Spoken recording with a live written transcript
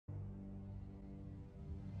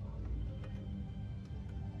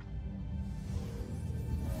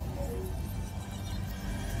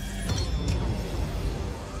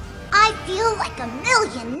feel like a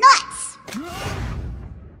million nuts.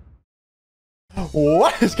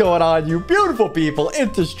 What is going on, you beautiful people?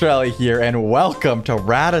 It's Australia here, and welcome to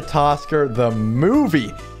RATATOSKR the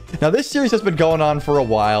movie. Now, this series has been going on for a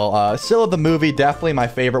while. Still, the movie, definitely my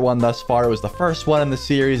favorite one thus far. It was the first one in the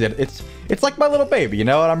series, and it's like my little baby, you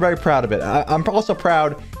know, and I'm very proud of it. I'm also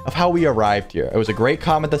proud of how we arrived here. It was a great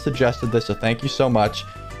comment that suggested this, so thank you so much.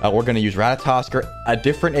 We're going to use RATATOSKR, a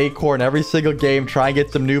different acorn every single game, try and get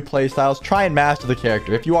some new playstyles, try and master the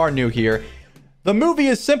character. If you are new here, the movie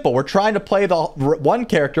is simple. We're trying to play the one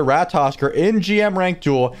character, RATATOSKR, in GM Rank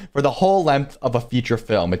Duel for the whole length of a feature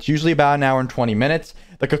film. It's usually about an hour and 20 minutes.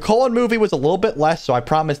 The Kakolan movie was a little bit less, so I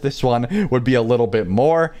promise this one would be a little bit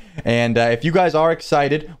more. And if you guys are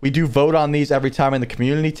excited, we do vote on these every time in the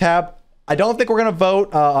community tab. I don't think we're going to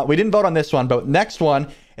vote. We didn't vote on this one, but next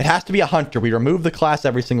one, it has to be a hunter. We remove the class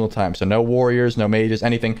every single time. So no warriors, no mages,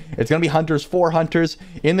 anything. It's going to be hunters for hunters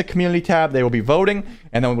in the community tab. They will be voting,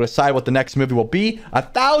 and then we'll decide what the next movie will be.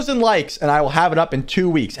 1,000 likes, and I will have it up in 2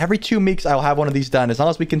 weeks. Every 2 weeks, I will have one of these done, as long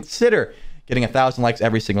as we consider getting 1,000 likes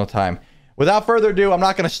every single time. Without further ado, I'm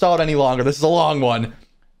not going to stall it any longer. This is a long one.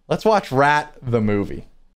 Let's watch Rat the movie.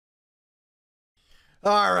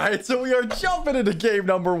 All right, so we are jumping into game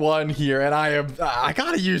number 1 here, and I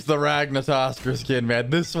gotta use the RATATOSKR skin, man.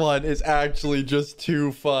 This one is actually just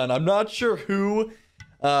too fun. I'm not sure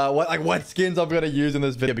what skins I'm gonna use in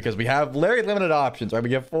this video, because we have very limited options, right? We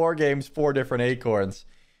get 4 games, 4 different acorns.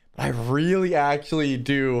 But I really actually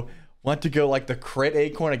do want to go like the crit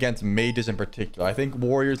acorn against mages in particular. I think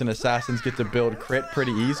warriors and assassins get to build crit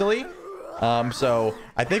pretty easily. So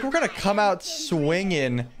I think we're gonna come out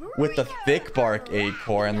swinging with the thick bark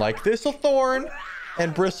acorn. Like Thistlethorn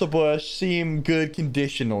and Bristlebush seem good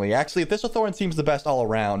conditionally. Actually, Thistlethorn seems the best all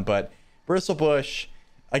around, but Bristlebush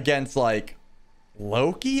against like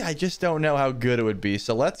Loki, I just don't know how good it would be.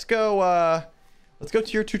 So let's go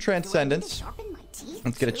tier 2 Transcendence.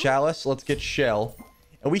 Let's get a Chalice. Let's get Shell.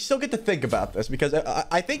 And we still get to think about this, because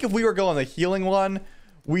I think if we were going the healing one,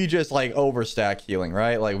 we just like overstack healing,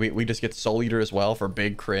 right? Like we just get Soul Eater as well for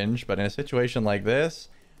big cringe. But in a situation like this,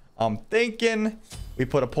 I'm thinking we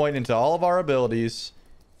put a point into all of our abilities,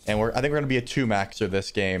 and I think we're gonna be a 2-maxer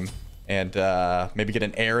this game, and maybe get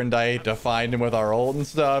an Erendite to find him with our ult and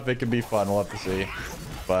stuff. It could be fun. We'll have to see.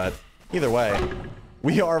 But either way,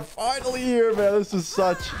 we are finally here, man. This is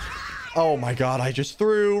such... Oh my god, I just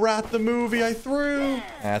threw Rat the movie. I threw.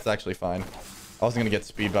 That's actually fine. I wasn't gonna get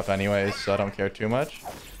speed buff anyways, so I don't care too much.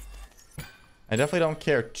 I definitely don't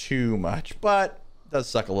care too much, but it does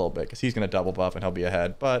suck a little bit, because he's gonna double buff and he'll be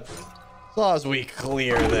ahead. But as long as we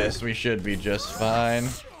clear this, we should be just fine.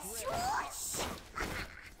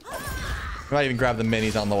 We might even grab the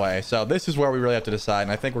minis on the way. So this is where we really have to decide,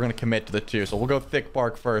 and I think we're gonna commit to the 2. So we'll go thick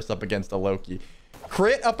bark first up against a Loki.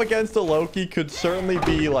 Crit up against a Loki could certainly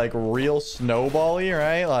be like real snowbally,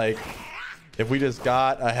 right? Like if we just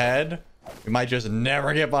got ahead, we might just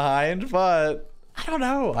never get behind. But I don't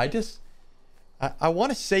know. I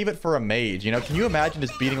want to save it for a mage. You know, can you imagine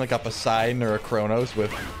just beating like a Poseidon or a Kronos with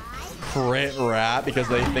crit Rat because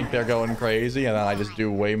they think they're going crazy, and then I just do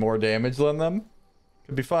way more damage than them?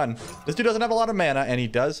 Could be fun. This dude doesn't have a lot of mana, and he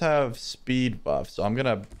does have speed buff, so I'm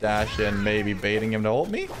gonna dash in, maybe baiting him to ult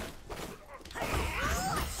me.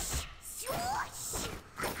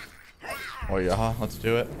 Oh yeah, let's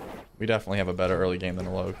do it. We definitely have a better early game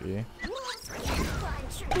than Loki.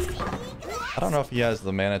 I don't know if he has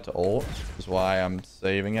the mana to ult, which is why I'm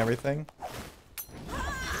saving everything.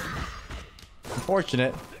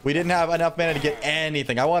 Unfortunate. We didn't have enough mana to get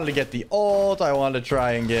anything. I wanted to get the ult. I wanted to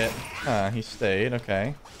try and get... he stayed.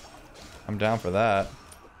 Okay. I'm down for that.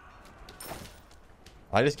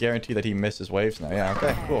 I just guarantee that he misses waves now. Yeah,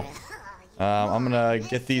 okay, cool. I'm gonna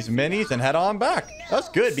get these minis and head on back. That's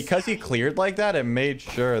good, because he cleared like that. It made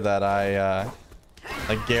sure that I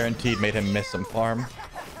like guaranteed made him miss some farm.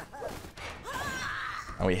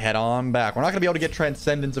 And we head on back. We're not gonna be able to get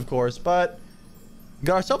Transcendence, of course, but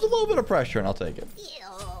got ourselves a little bit of pressure, and I'll take it. Ew.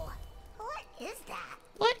 What is that?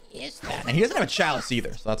 What is that? And he doesn't have a Chalice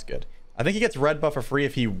either, so that's good. I think he gets red buff for free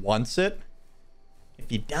if he wants it. If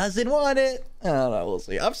he doesn't want it, I don't know. We'll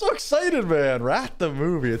see. I'm so excited, man. Rat the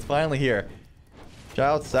movie. It's finally here.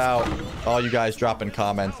 Shouts out all you guys dropping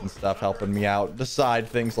comments and stuff, helping me out. Decide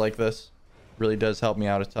things like this. Really does help me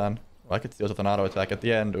out a ton. Well, I could steal with an auto attack at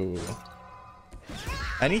the end. Ooh.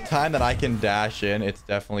 Anytime that I can dash in, it's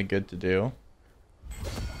definitely good to do.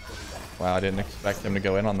 Wow, I didn't expect him to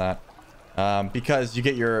go in on that. Because you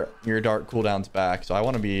get your dart cooldowns back. So I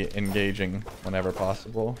want to be engaging whenever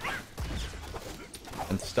possible.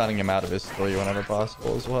 And stunning him out of his 3 whenever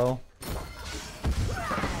possible as well.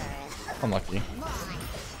 Unlucky.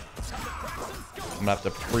 I'm gonna have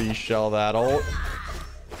to pre-shell that ult.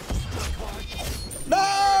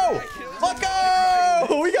 No! Let's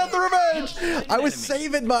go! We got the revenge! I was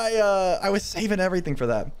saving my, I was saving everything for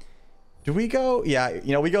that. Do we go? Yeah,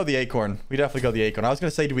 you know, we go the acorn. We definitely go the acorn. I was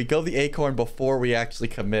gonna say, do we go the acorn before we actually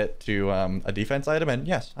commit to a defense item? And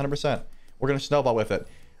yes, 100%. We're gonna snowball with it.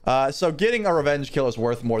 So getting a revenge kill is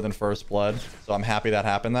worth more than first blood. So I'm happy that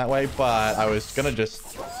happened that way. But I was gonna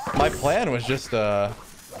just, my plan was just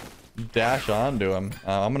dash onto him.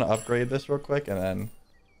 I'm gonna upgrade this real quick and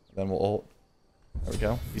then we'll ult. There we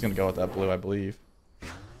go. He's gonna go with that blue, I believe.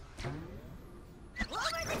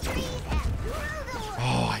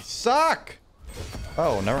 Oh, I suck!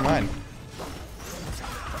 Oh, never mind.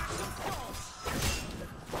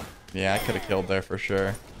 Yeah, I could have killed there for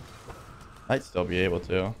sure. I'd still be able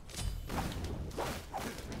to. I'm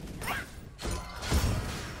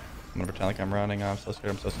gonna pretend like I'm running. Oh, I'm so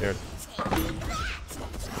scared. I'm so scared.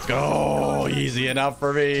 Let's go! Easy enough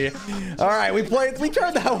for me. All right, we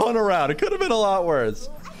turned that one around. It could have been a lot worse.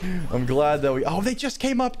 I'm glad that we... Oh, they just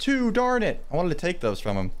came up too. Darn it. I wanted to take those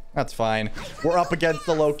from him. That's fine. We're up against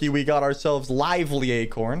the Loki. We got ourselves lively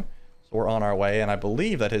acorn. So we're on our way. And I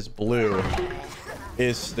believe that his blue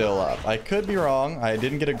is still up. I could be wrong. I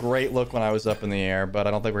didn't get a great look when I was up in the air. But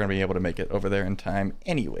I don't think we're going to be able to make it over there in time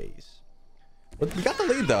anyways. But we got the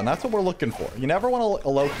lead though. And that's what we're looking for. You never want a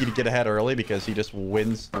Loki to get ahead early because he just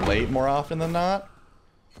wins late more often than not.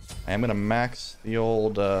 I am going to max the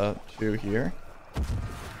old 2 here.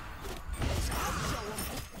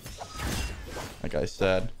 Like I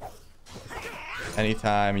said,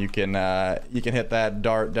 anytime you can hit that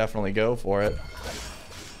dart, definitely go for it.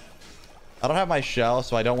 I don't have my shell,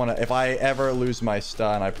 so I don't want to. If I ever lose my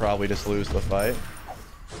stun, I probably just lose the fight.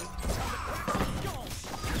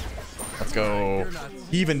 Let's go.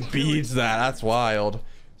 He even beats that. That's wild.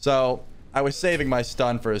 So I was saving my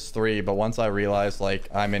stun for his 3, but once I realized like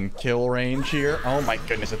I'm in kill range here, oh my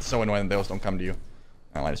goodness, it's so annoying that those don't come to you.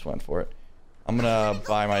 Oh, I just went for it. I'm gonna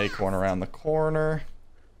buy my acorn around the corner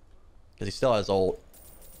because he still has ult.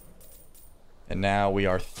 And now we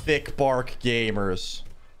are thick bark gamers.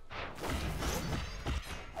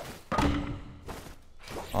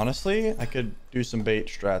 Honestly, I could do some bait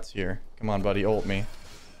strats here. Come on, buddy, ult me.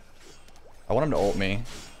 I want him to ult me.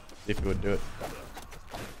 See if he would do it.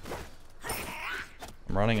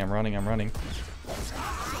 I'm running.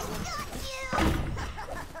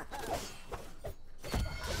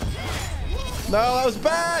 No, that was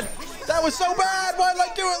bad. That was so bad. Why did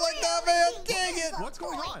I do it like that, man? Dang it. What's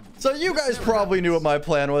going on? So you guys probably knew what my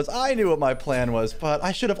plan was. I knew what my plan was, but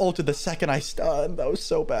I should have ulted the second I stunned. That was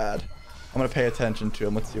so bad. I'm going to pay attention to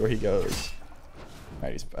him. Let's see where he goes. All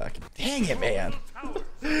right, he's back. Dang it, man.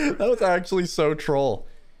 That was actually so troll.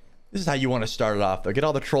 This is how you want to start it off, though. Get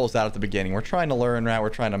all the trolls out at the beginning. We're trying to learn, right? We're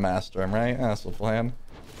trying to master them, right? That's the plan.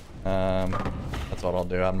 That's what I'll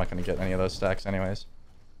do. I'm not going to get any of those stacks anyways.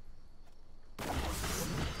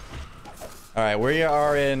 All right, we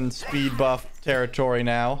are in speed buff territory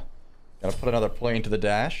now. Gotta put another plane to the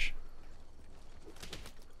dash.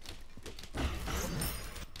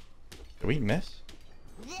 Did we miss?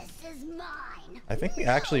 This is mine. I think we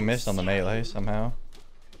actually missed on the melee somehow.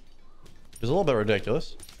 It was a little bit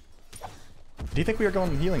ridiculous. Do you think we were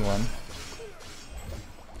going healing one?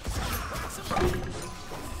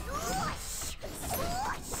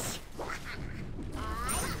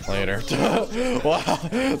 Later. Wow,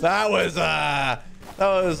 that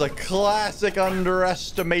was a classic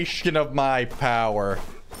underestimation of my power.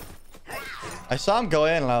 I saw him go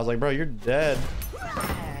in and I was like, bro, you're dead.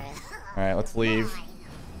 All right, let's leave.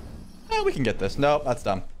 Oh, we can get this. Nope, that's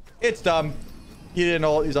dumb. It's dumb. He didn't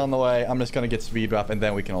ult. He's on the way. I'm just gonna get speed up and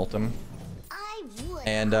then we can ult him.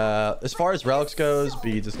 And as far as relics goes,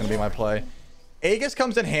 beads is gonna be my play. Aegis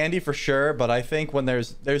comes in handy for sure, but I think when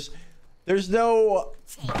there's no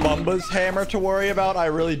Mumba's hammer to worry about. I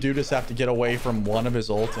really do just have to get away from one of his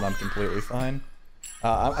ults and I'm completely fine.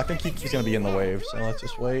 I think he's gonna be in the wave, so let's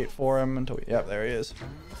just wait for him until we... Yep, there he is.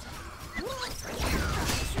 I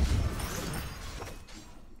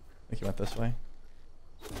think he went this way.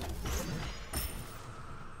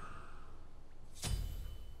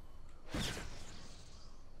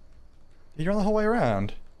 Did you run the whole way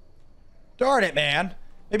around? Darn it, man.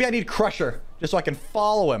 Maybe I need Crusher just so I can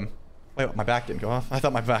follow him. Wait, my back didn't go off. I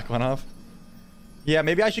thought my back went off. Yeah,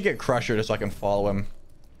 maybe I should get Crusher just so I can follow him.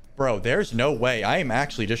 Bro, there's no way. I am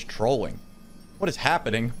actually just trolling. What is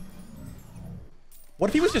happening? What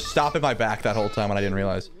if he was just stopping my back that whole time and I didn't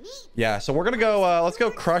realize? Yeah, so we're gonna go, let's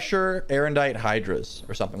go Crusher, Erendite, Hydras,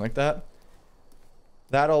 or something like that.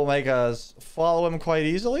 That'll make us follow him quite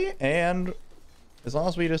easily, and as long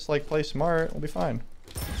as we just, like, play smart, we'll be fine.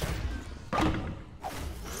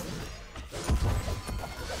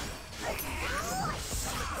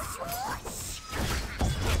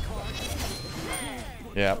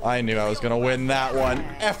 Yeah, I knew I was gonna win that one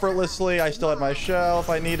effortlessly. I still had my shell if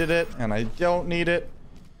I needed it, and I don't need it.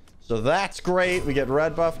 So that's great. We get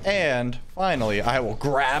red buff, and finally, I will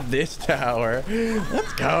grab this tower.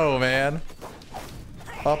 Let's go, man.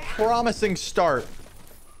 A promising start.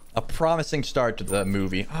 A promising start to the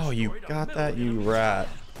movie. Oh, you got that, you rat.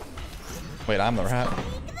 Wait, I'm the rat.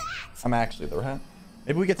 I'm actually the rat.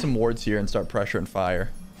 Maybe we get some wards here and start pressuring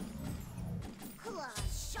fire.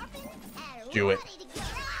 Do it.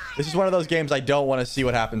 This is one of those games I don't want to see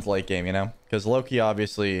what happens late game, you know? Because Loki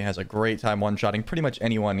obviously has a great time one-shotting pretty much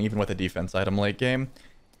anyone, even with a defense item late game.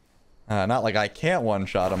 Not like I can't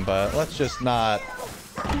one-shot him, but let's just not...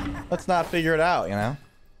 Let's not figure it out, you know?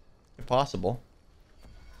 If possible.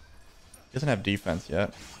 He doesn't have defense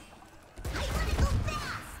yet.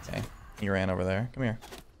 Okay. He ran over there. Come here.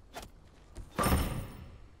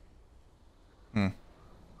 I'm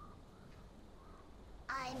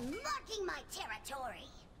marking my territory.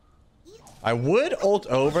 I would ult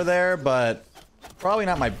over there, but probably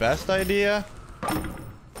not my best idea.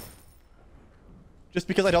 Just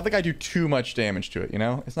because I don't think I do too much damage to it, you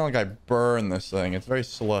know? It's not like I burn this thing. It's very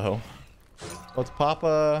slow. Let's pop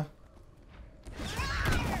a...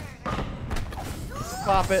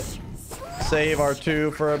 Pop it. Save our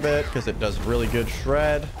 2 for a bit, because it does really good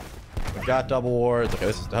shred. We got double wards. Okay,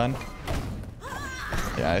 this is done.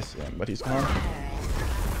 Yeah, I see him, but he's gone.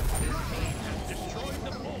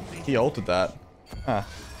 He ulted that. Huh.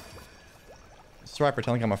 Is this why I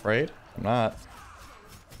pretend like I'm afraid? I'm not.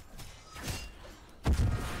 It's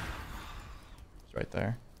right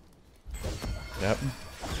there. Yep.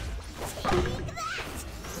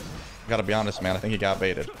 Gotta be honest, man. I think he got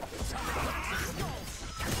baited.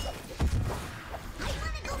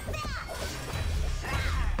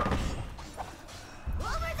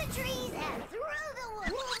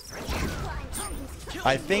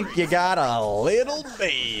 I think you got a little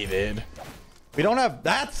baited. We don't have...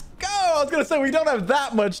 Let's go! I was going to say we don't have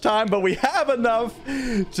that much time, but we have enough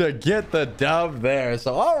to get the dub there.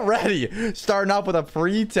 So already starting off with a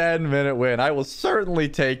free 10-minute win. I will certainly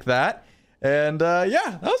take that. And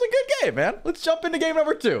yeah, that was a good game, man. Let's jump into game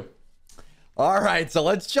number 2. All right, so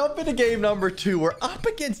let's jump into game number 2. We're up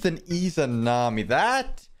against an Izanami.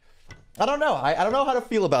 That... I don't know. I don't know how to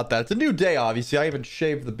feel about that. It's a new day, obviously. I even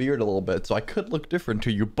shaved the beard a little bit, so I could look different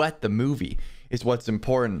to you, but the movie is what's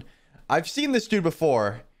important. I've seen this dude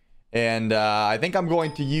before, and I think I'm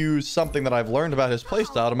going to use something that I've learned about his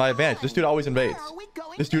playstyle to my advantage. This dude always invades.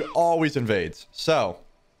 This dude always invades. So,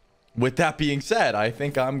 with that being said, I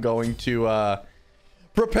think I'm going to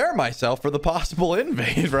prepare myself for the possible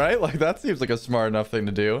invade, right? Like, that seems like a smart enough thing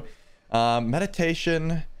to do.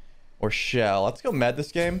 Meditation or shell. Let's go med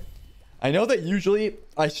this game. I know that usually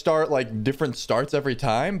I start like different starts every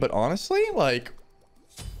time, but honestly, like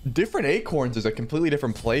different acorns is a completely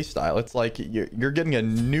different play style. It's like you're getting a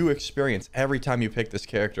new experience every time you pick this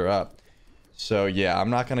character up. So yeah,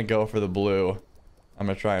 I'm not going to go for the blue. I'm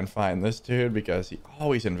going to try and find this dude because he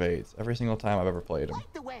always invades every single time I've ever played him.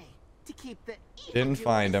 Didn't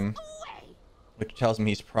find him, which tells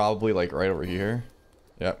me he's probably like right over here.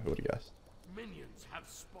 Yep, who would have guessed?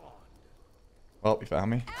 Well, he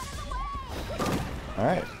found me. All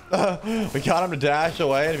right. We got him to dash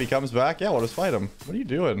away, and if he comes back, yeah, we'll just fight him. What are you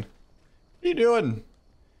doing? What are you doing?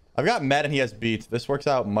 I've got med, and he has beats. This works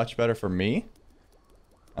out much better for me.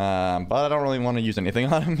 But I don't really want to use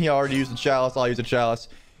anything on him. He already used a chalice. I'll use a chalice.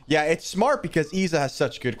 Yeah, it's smart because Iza has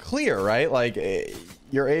such good clear, right? Like,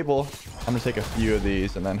 you're able... I'm going to take a few of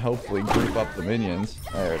these and then hopefully group up the minions.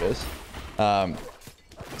 There it is.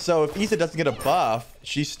 So if Iza doesn't get a buff,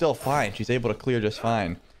 she's still fine. She's able to clear just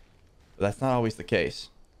fine. But that's not always the case.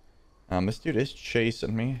 This dude is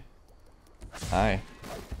chasing me. Hi.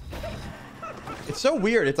 It's so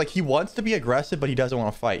weird. It's like he wants to be aggressive, but he doesn't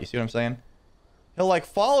want to fight. You see what I'm saying? He'll like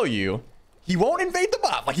follow you. He won't invade the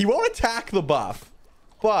buff. Like he won't attack the buff.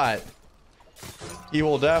 But he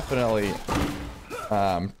will definitely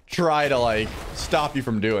try to like stop you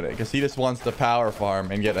from doing it. Because he just wants to power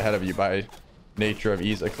farm and get ahead of you by nature of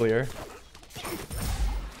Iza clear.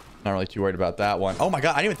 Not really too worried about that one. Oh my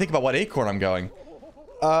god, I didn't even think about what acorn I'm going.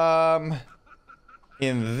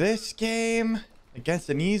 In this game against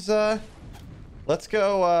an Iza, let's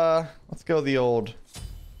go the old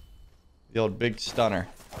big stunner.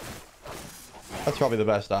 That's probably the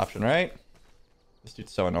best option, right? This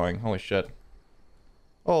dude's so annoying. Holy shit.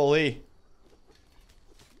 Holy.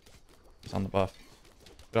 He's on the buff.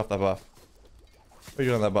 Get off that buff. What are you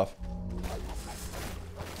doing on that buff?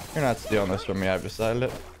 You're not stealing this from me, I've decided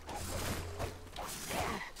it.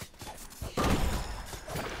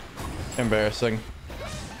 Embarrassing.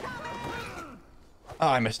 Oh,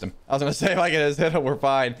 I missed him. I was gonna say if I get his hit, we're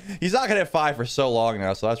fine. He's not gonna hit 5 for so long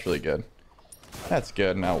now, so that's really good. That's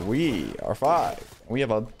good. Now we are 5. We have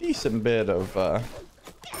a decent bit of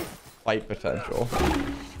fight potential.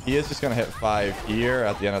 He is just gonna hit 5 here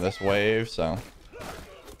at the end of this wave, so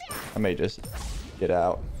I may just get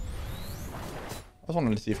out. I was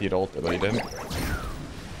wanting to see if he'd ult it, but he didn't.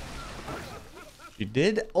 She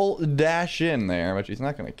did ult dash in there, but she's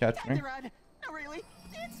not gonna catch me.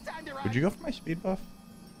 Would you go for my speed buff?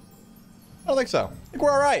 I don't think so. I think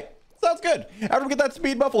we're all right. Sounds good. After we get that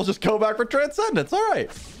speed buff, we'll just go back for Transcendence. All right.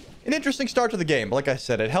 An interesting start to the game. But like I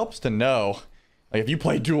said, it helps to know. Like if you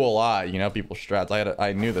play Duel a lot, you know people's strats.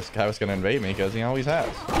 I knew this guy was going to invade me because he always has.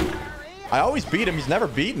 I always beat him. He's never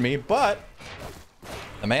beaten me, but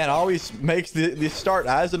the man always makes the start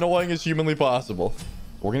as annoying as humanly possible.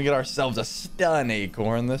 We're going to get ourselves a stun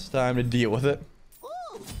acorn this time to deal with it.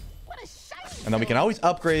 And then we can always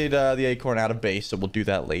upgrade the acorn out of base, so we'll do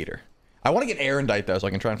that later. I want to get Erendite though, so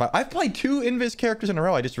I can try and find. I've played 2 Invis characters in a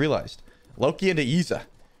row. I just realized Loki into Iza.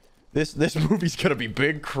 This movie's gonna be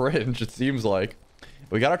big cringe. It seems like.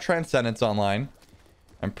 We got our Transcendence online.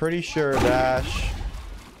 I'm pretty sure dash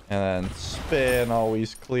and then spin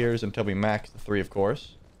always clears until we max the 3, of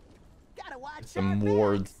course. Get some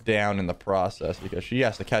wards down in the process because she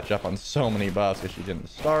has to catch up on so many buffs because she didn't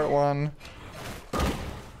start one.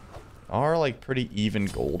 Are like pretty even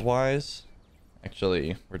gold wise.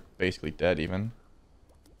 Actually, we're basically dead even.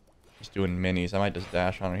 Just doing minis. I might just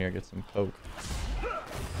dash on her here, get some poke.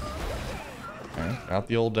 Okay, got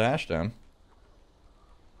the old dash down.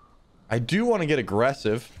 I do want to get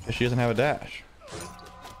aggressive because she doesn't have a dash.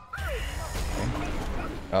 Okay.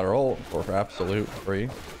 Got her ult for absolute free.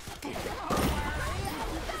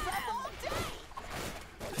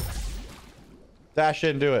 Dash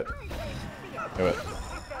in, do it. Do it.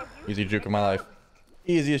 Easy juke of my life.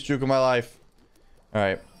 Easiest juke of my life. All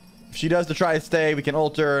right. If she does to try to stay, we can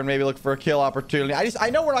ult her and maybe look for a kill opportunity. I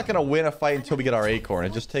know we're not going to win a fight until we get our acorn.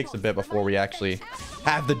 It just takes a bit before we actually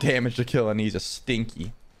have the damage to kill, and he's a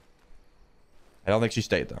stinky. I don't think she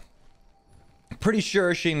stayed, though. I'm pretty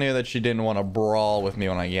sure she knew that she didn't want to brawl with me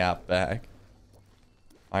when I yapped back.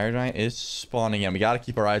 Fire Giant is spawning in. We got to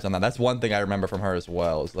keep our eyes on that. That's one thing I remember from her as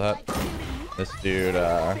well, is that this dude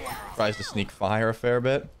tries to sneak fire a fair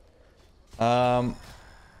bit. I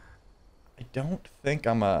don't think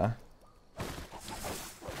I'm a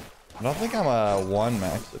 1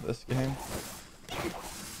 max at this game.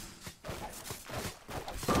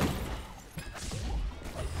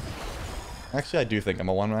 Actually, I do think I'm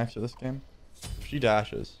a 1 max at this game. If she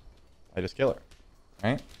dashes, I just kill her.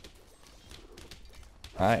 Right?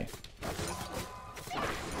 Hi.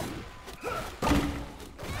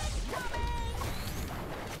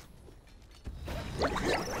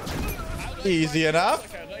 Easy enough.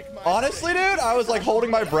 Honestly, dude, I was like holding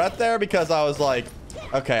my breath there because I was like,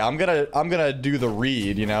 okay, I'm gonna do the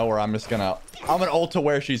read, you know, where I'm gonna ult to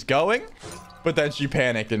where she's going, but then she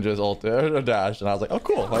panicked and just ulted or dashed, and I was like, oh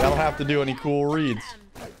cool, like I don't have to do any cool reads.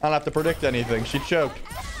 I don't have to predict anything. She choked.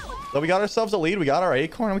 So we got ourselves a lead. We got our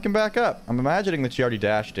acorn, and we can back up. I'm imagining that she already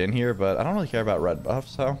dashed in here, but I don't really care about red buff,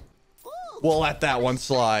 so we'll let that one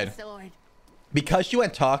slide. Because she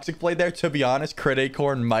went Toxic Blade there, to be honest, crit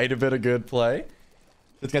acorn might have been a good play.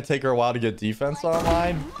 It's gonna take her a while to get defense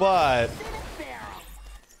online, but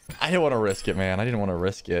I didn't want to risk it, man. I didn't want to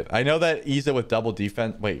risk it. I know that Iza with double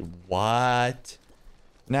defense. Wait, what?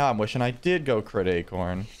 Now I'm wishing I did go crit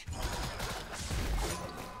acorn.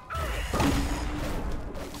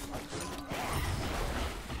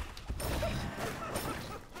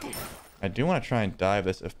 I do want to try and dive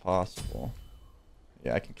this if possible.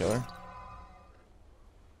 Yeah, I can kill her.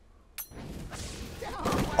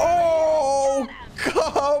 Oh,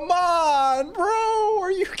 come on, bro.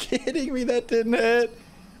 Are you kidding me? That didn't hit.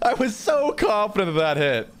 I was so confident that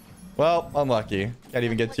hit. Well, unlucky. Can't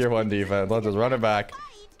even get tier 1 defense. Let's just run it back.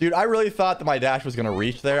 Dude, I really thought that my dash was going to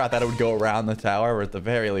reach there. I thought it would go around the tower, or at the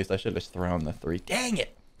very least, I should have just thrown the 3. Dang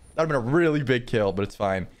it. That would have been a really big kill, but it's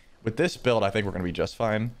fine. With this build, I think we're going to be just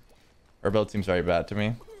fine. Her build seems very bad to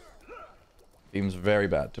me. Seems very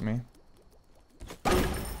bad to me.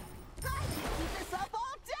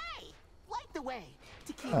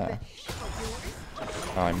 Huh.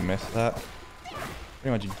 Oh, I missed that.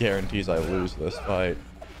 Pretty much guarantees I lose this fight.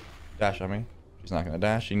 Dash on me. She's not going to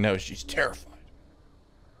dash. She knows she's terrified.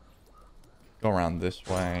 Go around this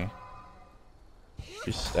way.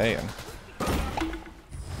 She's staying. I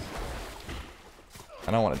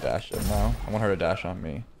don't want to dash it now. I want her to dash on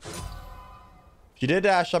me. If she did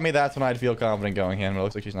dash on me, that's when I'd feel confident going in. But it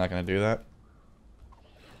looks like she's not going to do that.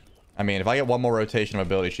 I mean, if I get one more rotation of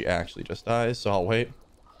ability, she actually just dies. So I'll wait.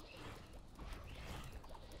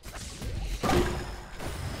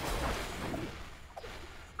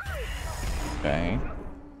 Okay.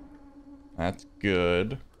 That's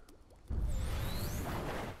good.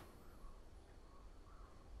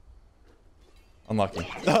 Unlucky.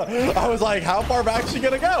 I was like, how far back is she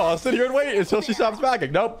gonna go? I'll sit here and wait until she stops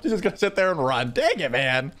backing. Nope, she's just gonna sit there and run. Dang it,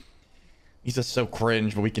 man. He's just so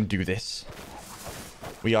cringe, but we can do this.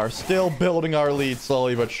 We are still building our lead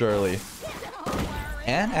slowly but surely.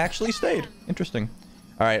 And actually stayed. Interesting.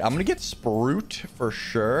 All right, I'm going to get Sprout for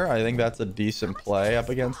sure. I think that's a decent play up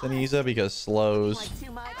against Anisa because slows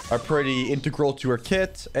are pretty integral to her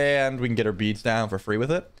kit, and we can get her beads down for free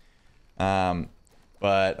with it.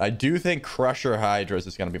 But I do think Crusher Hydras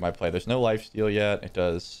is going to be my play. There's no lifesteal yet. It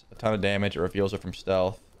does a ton of damage. It reveals her from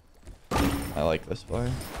stealth. I like this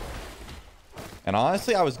play. And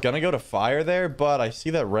honestly, I was going to go to fire there, but I see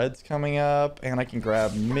that red's coming up, and I can grab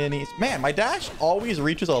minis. Man, my dash always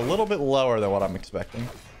reaches a little bit lower than what I'm expecting.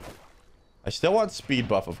 I still want speed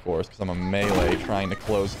buff, of course, because I'm a melee trying to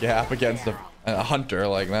close gap against a hunter.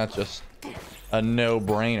 Like, that's just a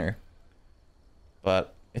no-brainer.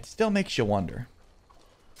 But it still makes you wonder.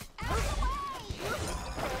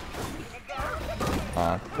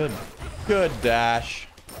 Good dash.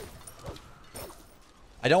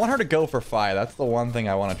 I don't want her to go for fire. That's the one thing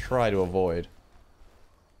I want to try to avoid.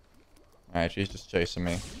 Alright, she's just chasing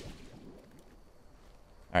me.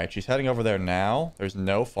 Alright, she's heading over there now. There's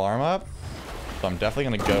no farm up. So I'm definitely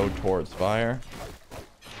going to go towards fire.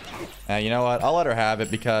 And you know what? I'll let her have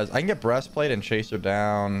it because I can get breastplate and chase her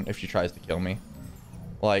down if she tries to kill me.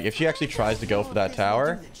 Like, if she actually tries to go for that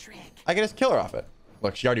tower, I can just kill her off it.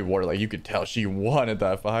 Look, she already warded. Like, you could tell she wanted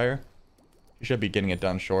that fire. She should be getting it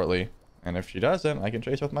done shortly. And if she doesn't, I can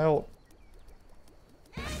chase with my ult.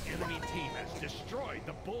 Enemy team has destroyed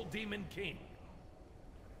the Bull Demon King.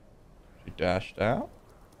 She dashed out.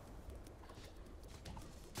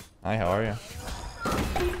 Hi, how are you?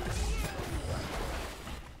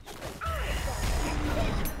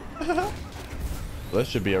 This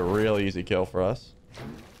should be a real easy kill for us.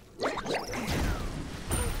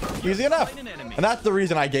 Easy enough. And that's the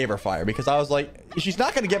reason I gave her fire, because I was like, she's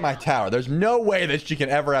not going to get my tower. There's no way that she can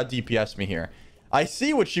ever out DPS me here. I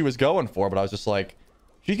see what she was going for, but I was just like,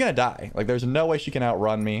 she's going to die. Like, there's no way she can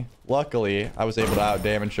outrun me. Luckily, I was able to out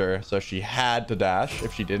damage her, so she had to dash.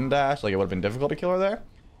 If she didn't dash, like, it would have been difficult to kill her there.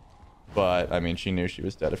 But, I mean, she knew she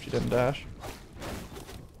was dead if she didn't dash.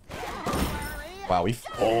 Wow, we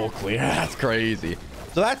full clear. That's crazy.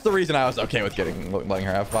 So that's the reason I was okay with letting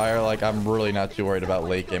her have fire. Like, I'm really not too worried about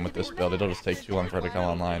late game with this build. It'll just take too long for her to come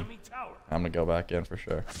online. I'm gonna go back in for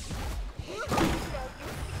sure.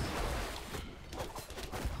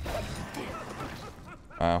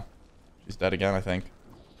 Wow. She's dead again, I think.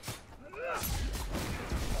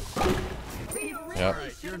 Yep.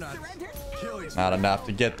 Not enough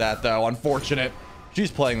to get that, though. Unfortunate.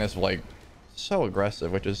 She's playing this, like, so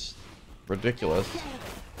aggressive, which is ridiculous.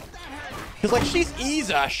 Because, like, she's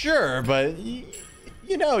Isa, sure, but you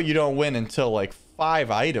know you don't win until, like, 5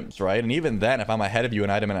 items, right? And even then, if I'm ahead of you an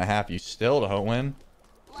item and a half, you still don't win.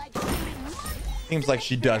 Seems like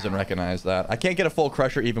she doesn't recognize that. I can't get a full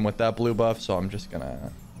crusher even with that blue buff, so I'm just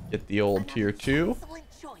gonna get the old tier 2.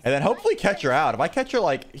 And then hopefully catch her out. If I catch her,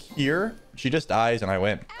 like, here, she just dies and I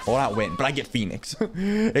win. Well, not win, but I get Phoenix.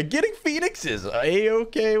 And getting Phoenix is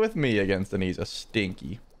a-okay with me against Anisa.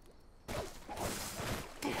 Stinky.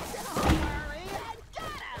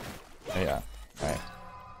 Yeah. All right.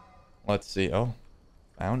 Let's see. Oh,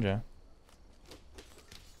 found ya.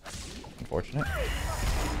 Unfortunate.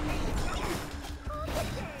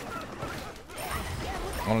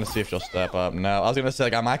 I wanted to see if she'll step up. No, I was gonna say,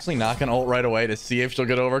 like, I'm actually not gonna ult right away to see if she'll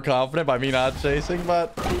get overconfident by me not chasing,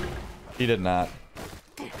 but she did not.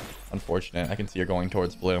 Unfortunate. I can see her going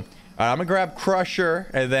towards blue. All right, I'm gonna grab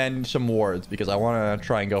Crusher and then some wards because I want to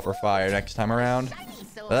try and go for fire next time around.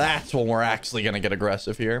 That's when we're actually gonna get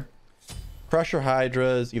aggressive here. Crusher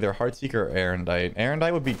Hydras, either Heartseeker or Erendite.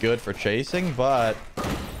 Erendite would be good for chasing, but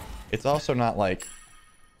it's also not like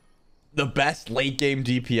the best late game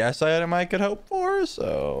DPS item I could hope for,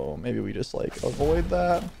 so maybe we just like avoid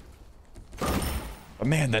that. But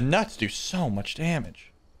man, the nuts do so much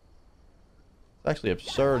damage. It's actually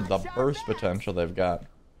absurd, the burst potential they've got.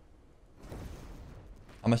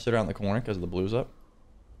 I'm gonna sit around the corner because the blue's up.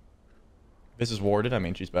 This is warded. I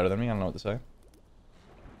mean, she's better than me. I don't know what to say.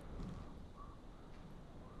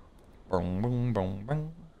 Boom, boom, boom,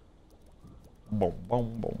 boom. Boom,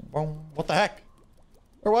 boom, boom, boom. What the heck?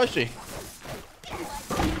 Where was she?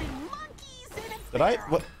 Did I?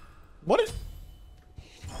 What? What is?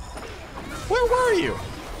 Where were you?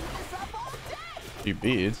 Few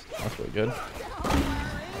beads. That's really good.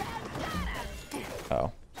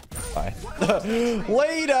 Oh. Bye.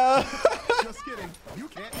 Later! Just kidding. You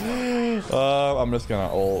can't. I'm just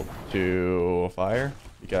gonna ult to fire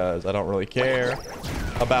because I don't really care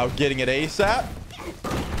about getting it ASAP.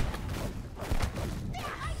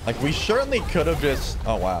 Like, we certainly could have just...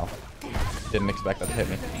 Oh, wow. Didn't expect that to hit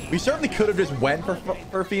me. We certainly could have just went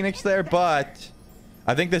for Phoenix there, but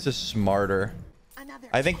I think this is smarter.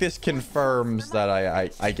 I think this confirms that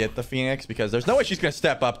I get the Phoenix because there's no way she's going to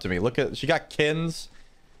step up to me. Look at... She got Kins.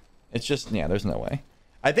 It's just... Yeah, there's no way.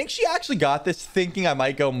 I think she actually got this thinking I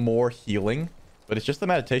might go more healing, but it's just the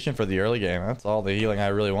meditation for the early game. That's all the healing I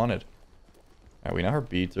really wanted. All right, we know her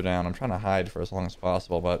beads are down. I'm trying to hide for as long as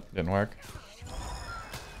possible, but it didn't work.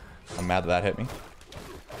 I'm mad that hit me.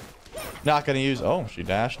 Not gonna use... Oh, she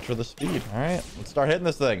dashed for the speed. All right, let's start hitting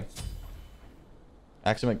this thing.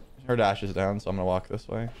 Actually, her dash is down, so I'm gonna walk this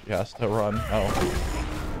way. She has to run. Oh.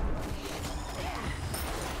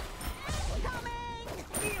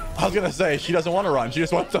 I was gonna say, she doesn't want to run. She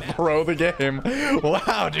just wants to throw the game.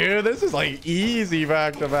 Wow, dude, this is like easy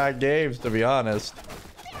back-to-back games, to be honest.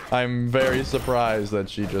 I'm very surprised that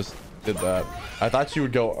she just did that. I thought she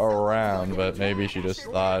would go around, but maybe she just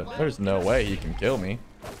thought, there's no way he can kill me.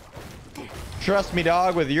 Trust me,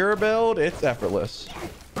 dog, with your build, it's effortless.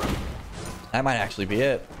 That might actually be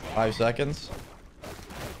it. 5 seconds.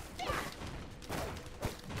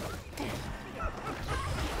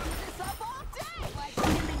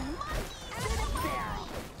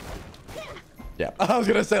 Yeah, I was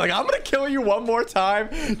gonna say, like, I'm gonna kill you one more time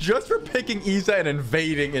just for picking Isa and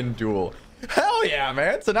invading in Duel. Hell yeah,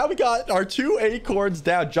 man. So now we got our 2 acorns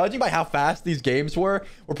down. Judging by how fast these games were,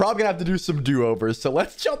 we're probably gonna have to do some do-overs. So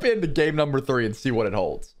let's jump into game number 3 and see what it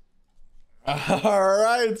holds. All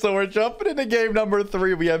right, so we're jumping into game number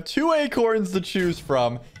 3. We have 2 acorns to choose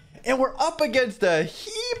from, and we're up against a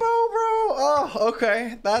Hebo, bro. Oh,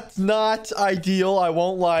 okay. That's not ideal, I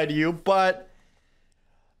won't lie to you, but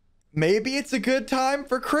maybe it's a good time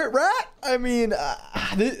for Crit Rat. I mean,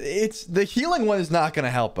 it's the healing one is not going to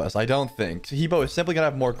help us, I don't think. Hebo is simply going to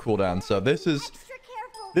have more cooldown. So this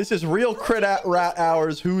is real Crit Rat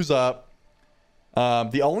hours. Who's up?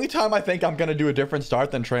 The only time I think I'm going to do a different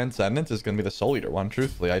start than Transcendence is going to be the Soul Eater one.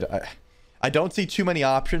 Truthfully, I don't see too many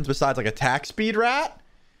options besides like attack speed Rat.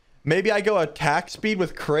 Maybe I go attack speed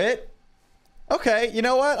with Crit. Okay, you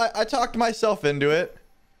know what? I talked myself into it.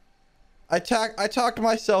 I talked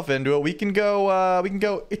myself into it. We can go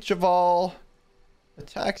Ichival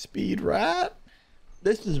attack speed Rat.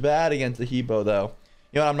 This is bad against the Hebo though.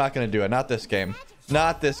 You know what? I'm not gonna do it. Not this game.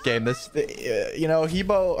 Not this game. You know,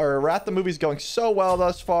 Hebo or Rat the movie's going so well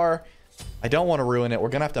thus far. I don't want to ruin it. We're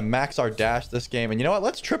gonna have to max our dash this game. And you know what?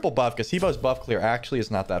 Let's triple buff because Hebo's buff clear actually is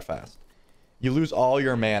not that fast. You lose all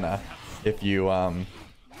your mana if you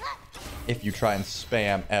try and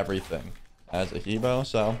spam everything as a Hebo.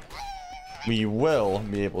 So we will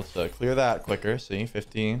be able to clear that quicker. See,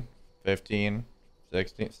 15, 15,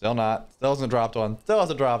 16. Still not. Still hasn't dropped one. Still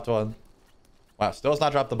hasn't dropped one. Wow, still has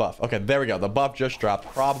not dropped the buff. Okay, there we go. The buff just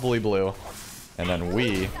dropped. Probably blue. And then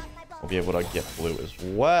we will be able to get blue as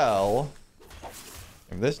well.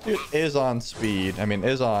 If this dude is on speed, I mean,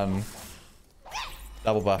 is on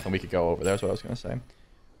double buff, and we could go over. There's what I was going to say.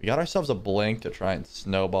 We got ourselves a blink to try and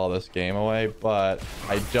snowball this game away, but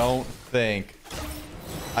I do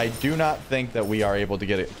not think that we are able to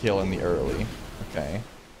get a kill in the early. Okay.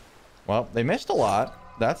 Well, they missed a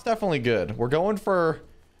lot. That's definitely good. We're going for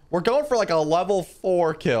like a level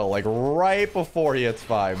 4 kill, like right before he hits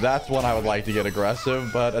 5. That's when I would like to get aggressive,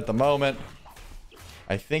 but at the moment,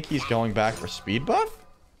 I think he's going back for speed buff,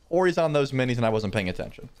 or he's on those minis and I wasn't paying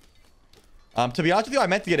attention. To be honest with you, I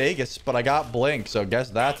meant to get Aegis, but I got Blink, so guess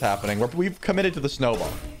that's happening. We've committed to the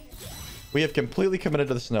snowball. We have completely committed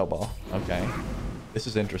to the snowball. Okay. This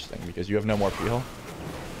is interesting because you have no more peel.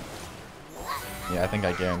 Yeah, I think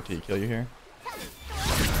I guarantee kill you here.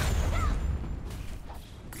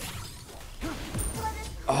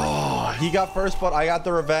 Oh, he got first, but I got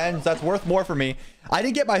the revenge. That's worth more for me. I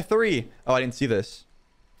didn't get my 3. Oh, I didn't see this.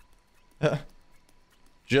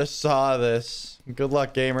 Just saw this. Good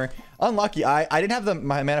luck, gamer. Unlucky. I didn't have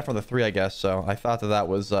my mana from the 3, I guess, so I thought that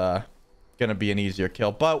was gonna be an easier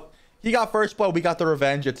kill. But he got first blood. We got the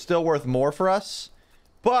revenge. It's still worth more for us.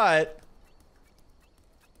 But,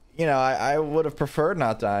 you know, I would have preferred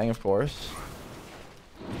not dying, of course.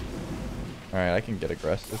 All right, I can get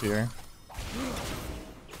aggressive here.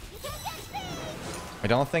 I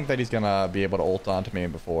don't think that he's gonna be able to ult onto me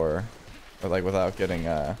before, or like without getting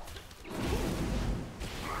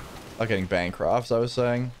Bancrofts, I was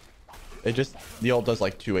saying. The ult does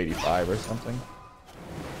like 285 or something.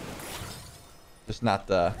 Just not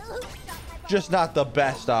the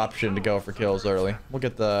best option to go for kills early. We'll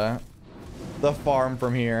get the the farm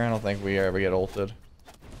from here. I don't think we ever get ulted.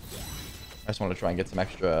 I just want to try and get some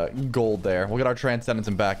extra gold there. We'll get our Transcendence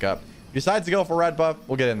and back up. If he decides to go for red buff,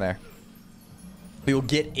 we'll get in there. We will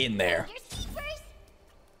get in there.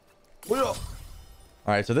 All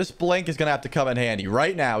right, so this blink is going to have to come in handy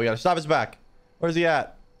right now. We got to stop his back. Where's he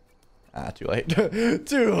at? Ah, too late.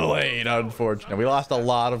 Too late, unfortunately. We lost a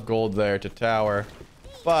lot of gold there to tower.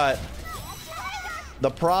 But the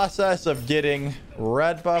process of getting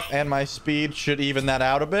red buff and my speed should even that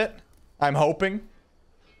out a bit. I'm hoping.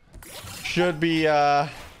 Should be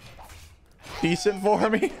decent for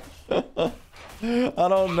me. I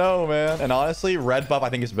don't know, man. And honestly, red buff I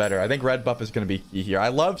think is better. I think red buff is going to be key here. I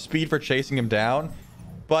love speed for chasing him down.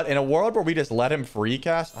 But in a world where we just let him free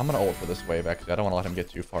cast, I'm going to ult for this wave, actually. I don't want to let him get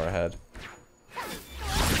too far ahead.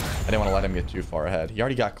 I didn't want to let him get too far ahead. He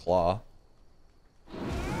already got claw.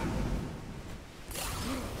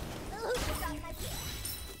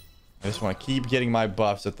 I just want to keep getting my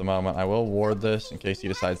buffs at the moment. I will ward this in case he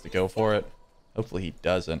decides to go for it. Hopefully he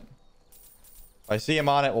doesn't. If I see him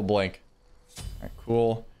on it, we'll blink. All right,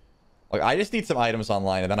 cool. Like, I just need some items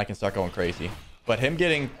online and then I can start going crazy. But him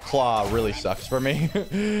getting claw really sucks for me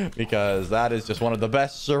because that is just one of the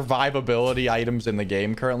best survivability items in the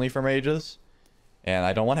game currently for mages. And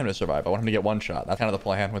I don't want him to survive. I want him to get one shot. That's kind of the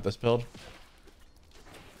plan with this build.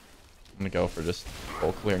 I'm going to go for just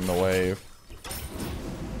full clearing the wave.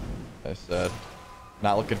 Like I said,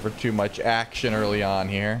 not looking for too much action early on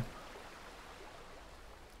here.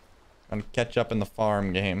 Gonna catch up in the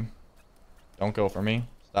farm game. Don't go for me.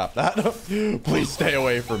 Stop that. Please stay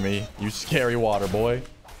away from me, you scary water boy.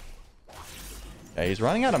 Okay, he's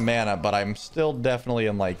running out of mana, but I'm still definitely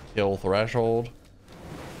in like kill threshold.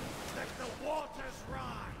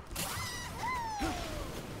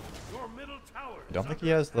 I don't think he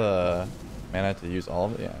has the mana to use all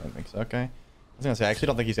of it. Yeah, I don't think so. Okay. I was gonna say, I actually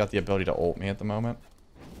don't think he's got the ability to ult me at the moment.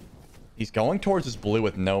 He's going towards his blue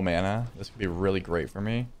with no mana. This could be really great for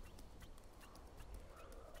me.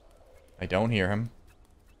 I don't hear him.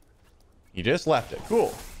 He just left it.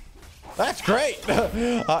 Cool. That's great.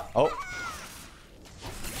 Oh.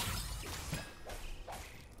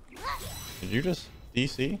 Did you just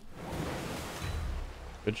DC?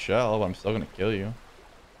 Good shell, but I'm still gonna kill you.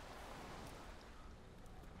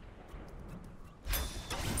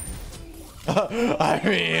 I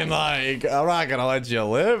mean, like, I'm not gonna let you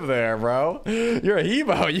live there, bro. You're a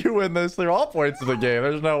hebo. You win this through all points of the game.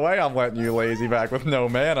 There's no way I'm letting you lazy back with no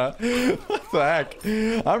mana. What the heck?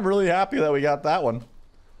 I'm really happy that we got that one.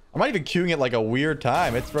 I'm not even queuing it like a weird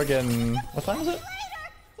time. It's friggin'... What time is it?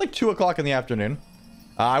 It's like 2 o'clock in the afternoon.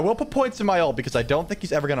 I will put points in my ult because I don't think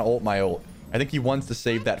he's ever gonna ult my ult. I think he wants to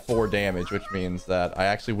save that 4 damage, which means that I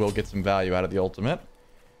actually will get some value out of the ultimate.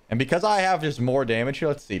 And because I have just more damage here,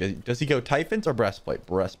 let's see. Does he go Typhons or Breastplate?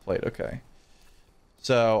 Breastplate, okay.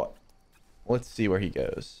 So, let's see where he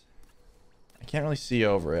goes. I can't really see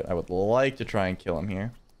over it. I would like to try and kill him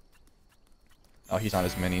here. Oh, he's on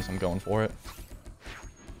his minis. I'm going for it.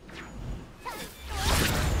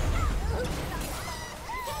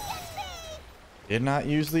 Did not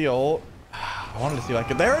use the ult. I wanted to see if I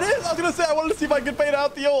could... There it is! I was going to say, I wanted to see if I could fade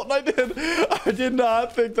out the ult, and I did. I did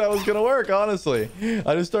not think that was going to work, honestly.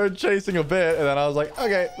 I just started chasing a bit, and then I was like,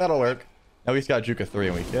 okay, that'll work. Now he's got Juka 3,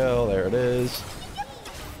 and we kill. There it is.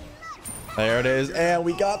 There it is. And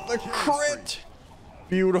we got the crit.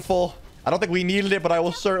 Beautiful. I don't think we needed it, but I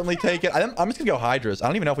will certainly take it. I'm just going to go Hydras. I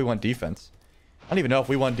don't even know if we want defense. I don't even know if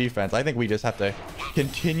we want defense. I think we just have to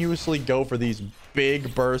continuously go for these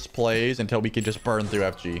big burst plays until we can just burn through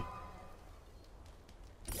FG.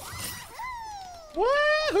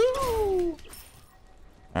 Woohoo!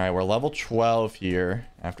 Alright, we're level 12 here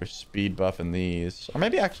after speed buff and these. Or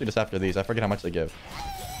maybe actually just after these. I forget how much they give.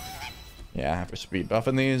 Yeah, after speed buff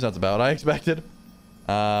and these. That's about what I expected.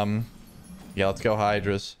 Yeah, let's go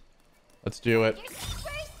Hydras. Let's do it.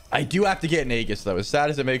 I do have to get an Aegis, though. As sad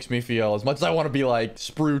as it makes me feel. As much as I want to be like,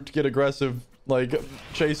 Sprout, get aggressive, like,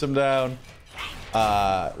 chase him down.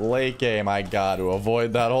 Late game, I got to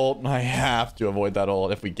avoid that ult. I have to avoid that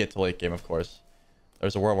ult if we get to late game, of course.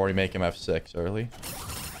 There's a world where we make him F6 early.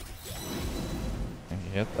 And he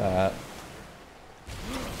hit that.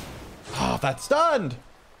 Oh, if that's stunned!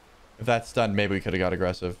 If that's stunned, maybe we could have got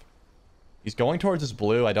aggressive. He's going towards his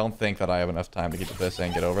blue. I don't think that I have enough time to get to this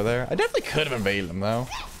and get over there. I definitely could have invaded him, though.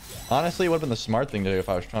 Honestly, it would have been the smart thing to do if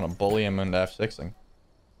I was trying to bully him into F6ing.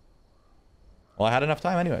 Well, I had enough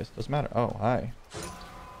time anyways. Doesn't matter. Oh, hi.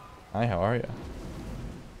 Hi, how are you?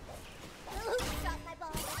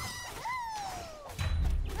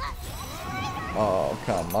 Oh,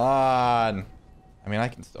 come on. I mean, I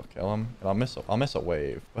can still kill him. I'll miss a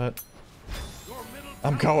wave, but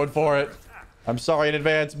I'm going for it. I'm sorry in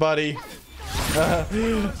advance, buddy.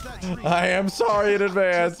 I am sorry in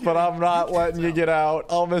advance, but I'm not letting you get out.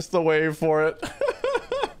 I'll miss the wave for it.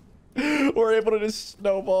 We're able to just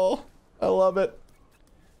snowball. I love it.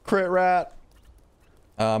 Crit rat.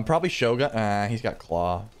 Probably Shogun. He's got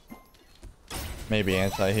claw. Maybe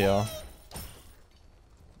anti-heal.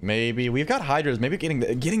 Maybe. We've got hydras. Maybe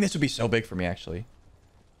getting this would be so big for me, actually.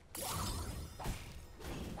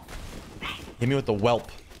 Hit me with the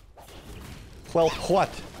whelp. Whelp what?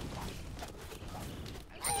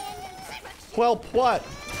 Whelp what?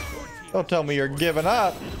 Don't tell me you're giving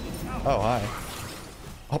up. Oh, hi.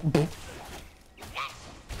 Oh,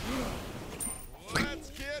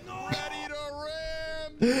 Let's get ready to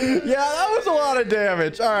ram. yeah, that was a lot of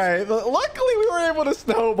damage. All right. Luckily, we were able to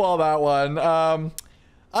snowball that one. I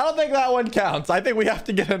don't think that one counts. I think we have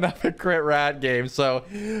to get another crit rat game. So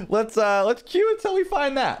let's queue until we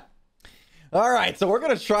find that. All right, so we're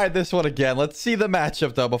gonna try this one again. Let's see the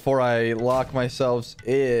matchup though before I lock myself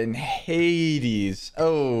in. Hades.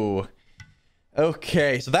 Oh,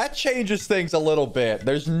 okay. So that changes things a little bit.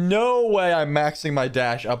 There's no way I'm maxing my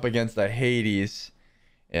dash up against a Hades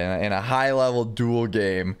in a high-level duel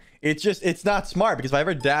game. It's not smart because if I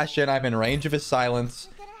ever dash in, I'm in range of his silence.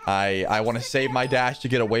 I want to save my dash to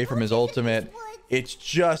get away from his ultimate. It's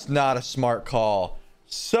just not a smart call.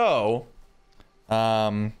 So,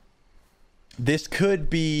 this could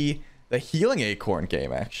be the healing acorn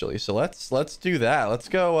game actually. So let's do that. Let's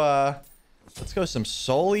go some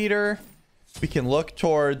Soul Eater. We can look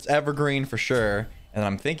towards Evergreen for sure. And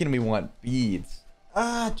I'm thinking we want beads.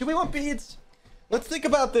 Do we want beads? Let's think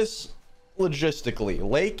about this logistically.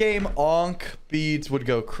 Late game Onk beads would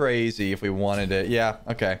go crazy if we wanted it. Yeah,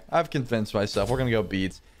 okay. I've convinced myself. We're gonna go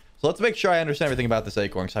beads. So let's make sure I understand everything about this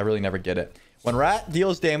acorn because I really never get it. When Rat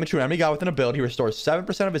deals damage to an enemy god within a build, he restores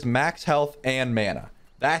 7% of his max health and mana.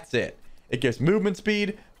 That's it. It gives movement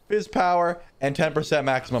speed, fizz power, and 10%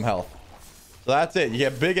 maximum health. So that's it. You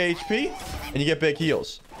get big HP and you get big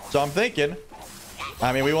heals. So I'm thinking,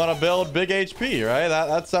 I mean, we want to build big HP, right?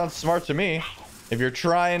 That sounds smart to me. If you're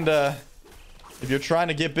trying to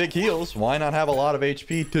get big heals, why not have a lot of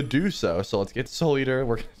HP to do so? So let's get Soul Eater.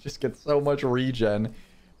 We're gonna just get so much regen.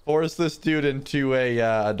 Force this dude into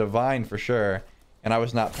a divine for sure. And I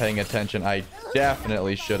was not paying attention. I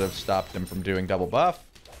definitely should have stopped him from doing double buff.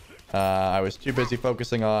 I was too busy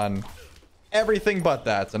focusing on everything but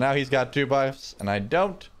that. So now he's got 2 buffs and I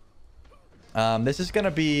don't. This is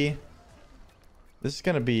gonna be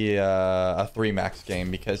a 3 max game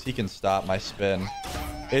because he can stop my spin.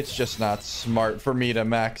 It's just not smart for me to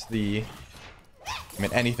max the... I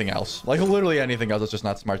mean, anything else. Like, literally anything else. It's just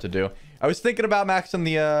not smart to do. I was thinking about maxing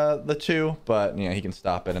the 2, but, you know, he can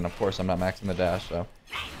stop it. And, of course, I'm not maxing the dash, so...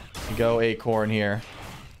 Go acorn here.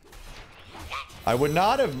 I would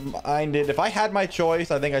not have minded... If I had my choice,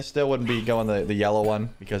 I think I still wouldn't be going the yellow one.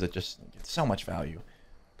 Because it just gets so much value.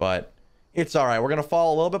 But, it's alright. We're going to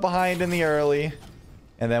fall a little bit behind in the early.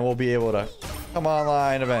 And then we'll be able to come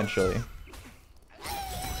online eventually.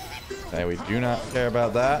 Okay, we do not care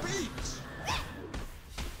about that.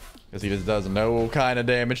 Because he just does no kind of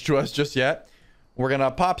damage to us just yet. We're going to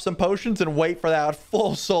pop some potions and wait for that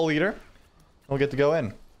full Soul Eater. We'll get to go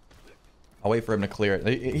in. I'll wait for him to clear it.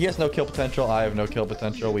 He has no kill potential. I have no kill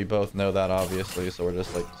potential. We both know that, obviously. So we're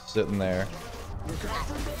just, like, sitting there.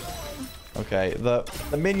 Okay, the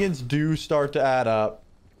minions do start to add up.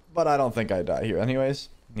 But I don't think I die here anyways.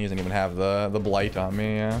 He doesn't even have the blight on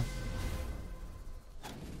me, yeah.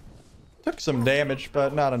 Took some damage,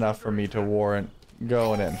 but not enough for me to warrant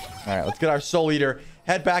going in. All right, let's get our Soul Eater,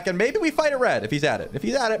 head back, and maybe we fight at red if he's at it. If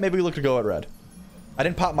he's at it, maybe we look to go at red. I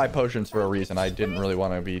didn't pop my potions for a reason. I didn't really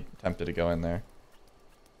want to be tempted to go in there.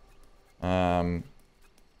 I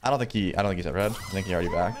don't think he's at red. I think he's already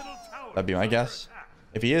back. That'd be my guess.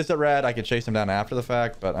 If he is at red, I could chase him down after the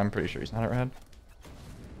fact, but I'm pretty sure he's not at red.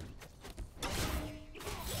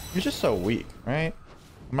 He's just so weak, right?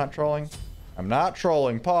 I'm not trolling. I'm not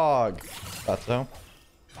trolling, Pog. Thought so.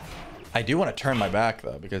 I do want to turn my back,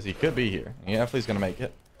 though, because he could be here. He definitely is going to make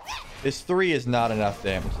it. His 3 is not enough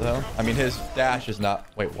damage, though. I mean, his dash is not...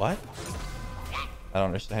 Wait, what? I don't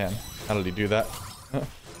understand. How did he do that?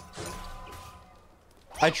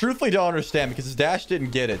 I truthfully don't understand, because his dash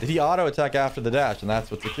didn't get it. Did he auto-attack after the dash, and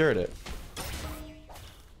that's what secured it?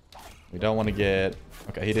 We don't want to get...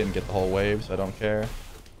 Okay, he didn't get the whole wave, so I don't care.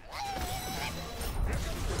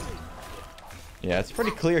 Yeah, it's pretty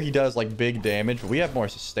clear he does, like, big damage, but we have more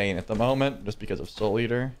sustain at the moment, just because of Soul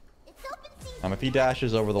Eater. If he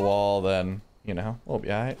dashes over the wall, then, you know, we'll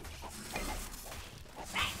be alright.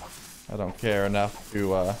 I don't care enough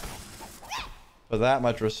to, put that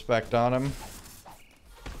much respect on him.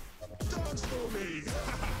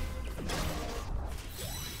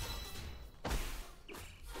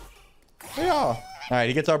 All right,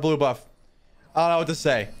 he gets our blue buff. I don't know what to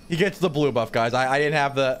say. He gets the blue buff, guys. I didn't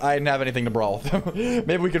have anything to brawl with him.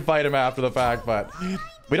 Maybe we could fight him after the fact, but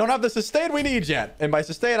we don't have the sustain we need yet. And by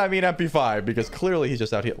sustain, I mean MP5, because clearly he's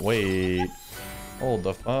just out here. Wait. Hold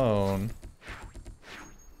the phone.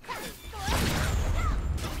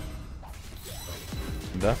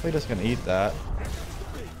 I'm definitely just gonna eat that.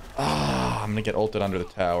 Ah, I'm gonna get ulted under the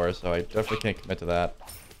tower, so I definitely can't commit to that.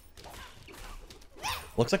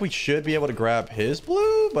 Looks like we should be able to grab his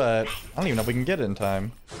blue, but I don't even know if we can get it in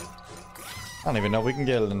time. I don't even know if we can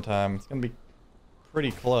get it in time. It's gonna be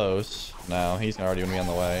pretty close. No, he's already gonna be on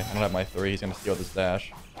the way. I don't have my 3. He's gonna steal this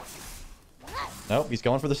dash. Nope, he's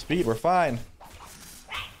going for the speed. We're fine.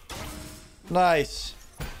 Nice.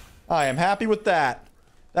 I am happy with that.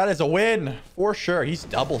 That is a win for sure. He's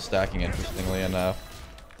double stacking, interestingly enough.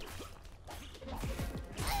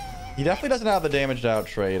 He definitely doesn't have the damage to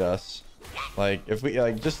outtrade us. Like, if we,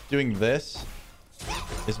 like, just doing this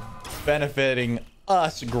is benefiting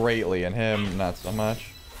us greatly, and him not so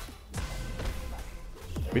much.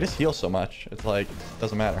 We just heal so much. It's like,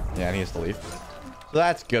 doesn't matter. Yeah, and he has to leave. So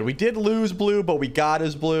that's good. We did lose blue, but we got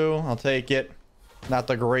his blue. I'll take it. Not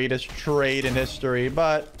the greatest trade in history,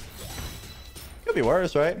 but could be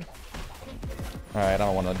worse, right? All right, I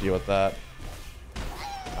don't want to deal with that.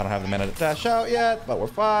 I don't have the mana to dash out yet, but we're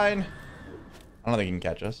fine. I don't think he can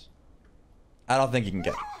catch us. I don't think he can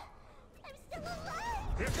get.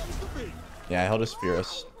 Yeah, he'll just fear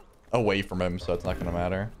us away from him, so it's not gonna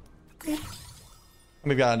matter.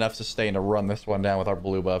 We've got enough sustain to run this one down with our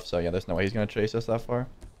blue buff, so yeah, there's no way he's gonna chase us that far.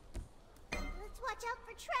 Let's watch out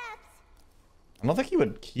for traps. I don't think he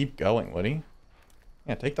would keep going, would he?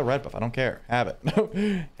 Yeah, take the red buff. I don't care. Have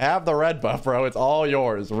it. Have the red buff, bro. It's all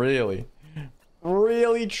yours, really.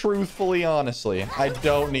 Really, truthfully, honestly. I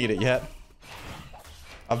don't need it yet.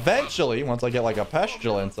 Eventually, once I get like a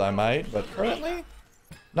pestilence, I might, but currently,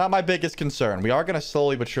 not my biggest concern. We are going to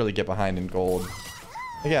slowly but surely get behind in gold.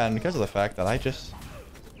 Again, because of the fact that I just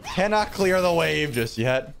cannot clear the wave just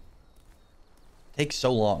yet. Takes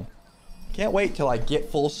so long. Can't wait till I get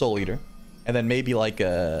full Soul Eater. And then maybe like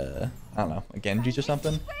a, I don't know, a Genji's or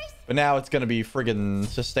something. But now it's going to be friggin'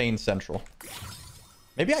 Sustain Central.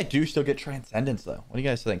 Maybe I do still get Transcendence, though. What do you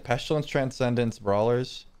guys think? Pestilence, Transcendence,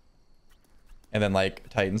 Brawlers? And then like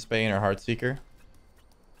Titan's Bane or Heartseeker.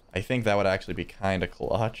 I think that would actually be kind of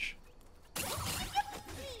clutch.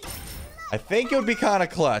 I think it would be kind of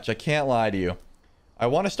clutch. I can't lie to you. I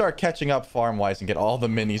want to start catching up farm-wise and get all the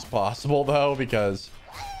minis possible, though, because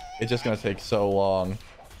it's just going to take so long.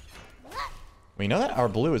 We know that our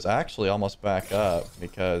blue is actually almost back up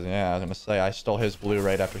because, yeah, I was going to say I stole his blue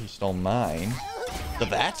right after he stole mine. So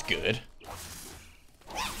that's good.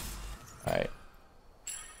 All right.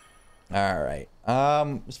 All right.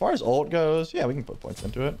 As far as ult goes, yeah, we can put points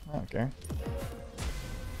into it. I don't care.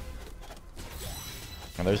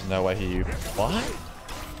 And there's no way he... What?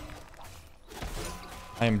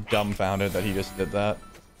 I am dumbfounded that he just did that.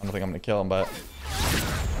 I don't think I'm gonna kill him, but...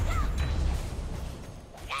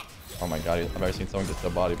 Oh my god, I've never seen someone get so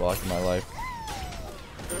body blocked in my life.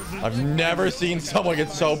 I've never seen someone get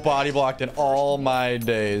so body blocked in all my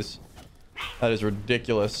days. That is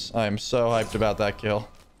ridiculous. I am so hyped about that kill.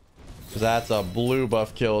 That's a blue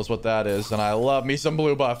buff kill is what that is. And I love me some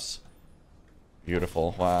blue buffs.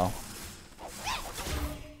 Beautiful. Wow.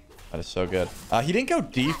 That is so good. He didn't go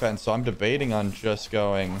defense, so I'm debating on just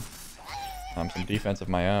going some defense of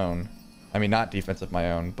my own. I mean, not defense of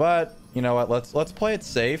my own. But, you know what? Let's play it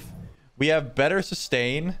safe. We have better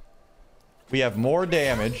sustain. We have more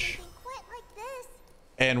damage.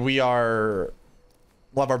 And we'll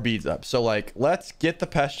have our beads up. So, like, let's get the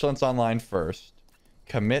Pestilence online first.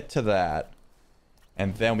 Commit to that.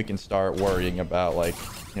 And then we can start worrying about, like,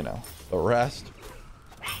 you know, the rest.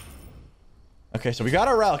 Okay, so we got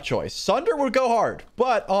our Relic choice. Sunder would go hard,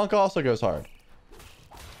 but Ankh also goes hard.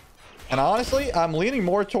 And honestly, I'm leaning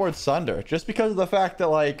more towards Sunder. Just because of the fact that,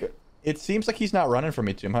 like, it seems like he's not running for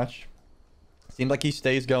me too much. Seems like he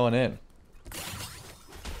stays going in.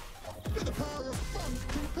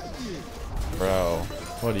 Bro,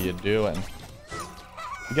 what are you doing?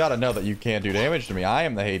 You gotta know that you can't do damage to me. I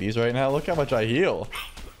am the Hades right now. Look how much I heal.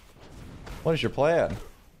 What is your plan?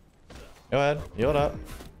 Go ahead. Heal it up.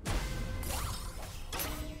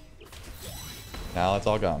 Now it's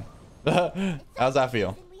all gone. How's that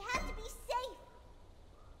feel?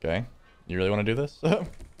 Okay. You really want to do this?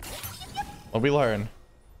 What'd we learn?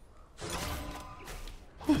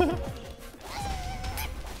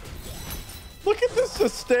 Look at this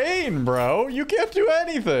sustain, bro. You can't do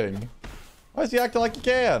anything. Why is he acting like he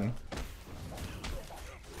can?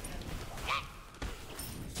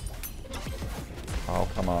 Oh,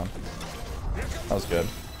 come on. That was good.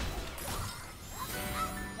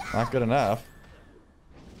 Not good enough.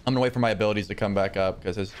 I'm gonna wait for my abilities to come back up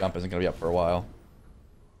because his jump isn't gonna be up for a while.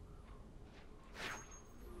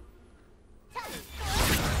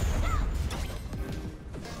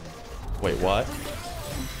 Wait, what?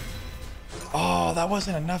 Oh, that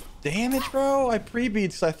wasn't enough damage, bro. I pre-beat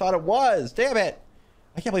because I thought it was. Damn it.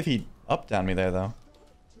 I can't believe he up-downed me there, though.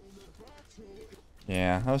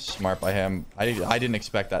 Yeah, that was smart by him. I didn't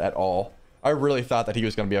expect that at all. I really thought that he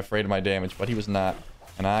was going to be afraid of my damage, but he was not.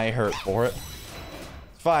 And I hurt for it.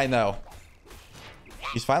 It's fine, though.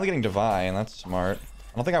 He's finally getting divine. That's smart.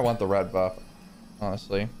 I don't think I want the red buff,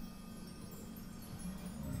 honestly.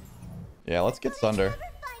 Yeah, let's get Sunder.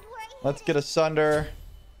 Let's get a Sunder.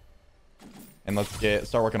 And let's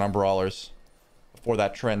start working on brawlers before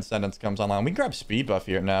that Transcendence comes online. We can grab speed buff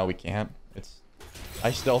here. No, we can't. I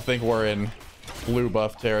still think we're in blue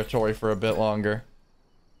buff territory for a bit longer.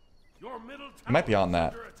 I might be on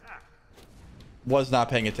that. Was not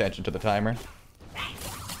paying attention to the timer.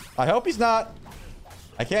 I hope he's not.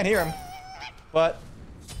 I can't hear him, but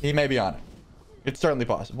he may be on it. It's certainly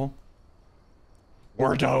possible.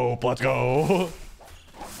 We're dope. Let's go.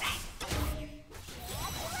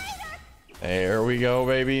 There we go,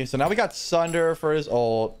 baby. So now we got Sunder for his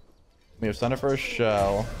ult. We have Sunder for his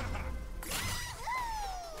shell.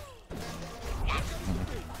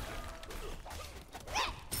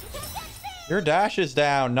 Your dash is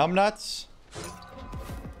down, numbnuts.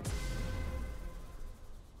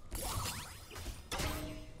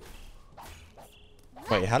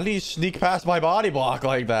 Wait, how did he sneak past my body block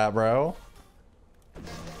like that, bro?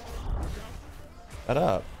 Shut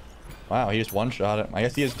up. Wow, he just one-shot it. I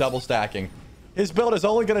guess he is double stacking. His build is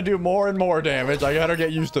only going to do more and more damage. I gotta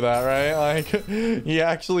get used to that, right? Like, he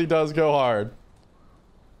actually does go hard.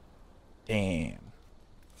 Damn.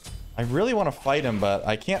 I really want to fight him, but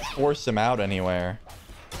I can't force him out anywhere.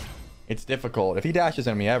 It's difficult. If he dashes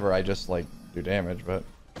at me ever, I just, like, do damage, but...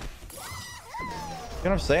 You know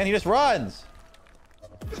what I'm saying? He just runs!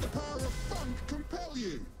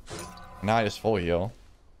 Now I just full heal.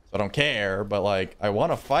 So I don't care, but, like, I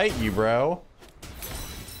want to fight you, bro.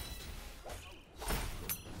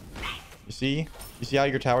 You see? You see how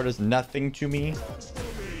your tower does nothing to me? You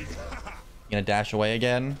gonna dash away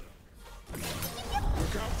again?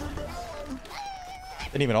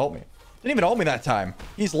 Didn't even ult me. Didn't even ult me that time.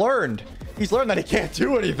 He's learned. He's learned that he can't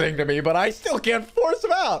do anything to me, but I still can't force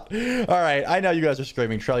him out. All right. I know you guys are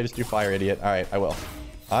screaming. Trelly, just do fire, idiot. All right. I will.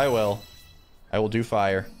 I will. I will do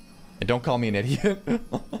fire. And don't call me an idiot.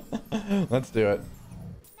 Let's do it.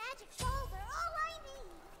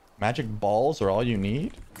 Magic balls are all you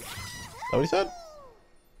need? Is that what he said?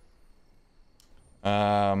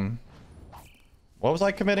 What was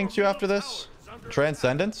I committing to after this?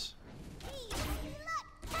 Transcendence?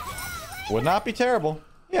 Would not be terrible.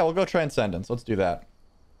 Yeah, we'll go Transcendence. Let's do that.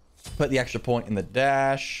 Put the extra point in the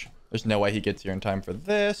dash. There's no way he gets here in time for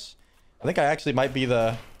this. I think I actually might be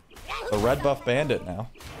the red buff bandit now.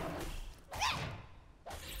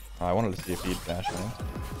 Oh, I wanted to see if he'd dash me.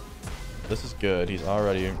 This is good. He's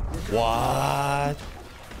already... What?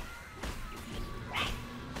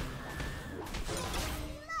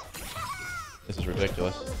 This is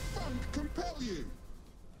ridiculous.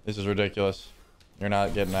 This is ridiculous. You're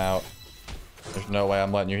not getting out. There's no way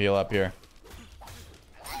I'm letting you heal up here.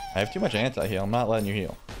 I have too much anti-heal. I'm not letting you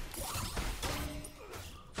heal.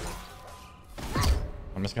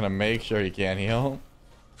 I'm just gonna make sure he can't heal.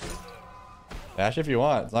 Dash if you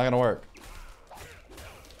want. It's not gonna work.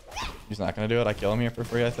 He's not gonna do it. I kill him here for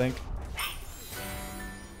free, I think.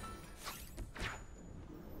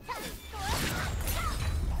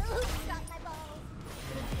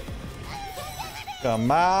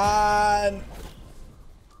 Come on.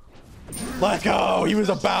 Let's go. He was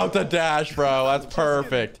about to dash, bro. That's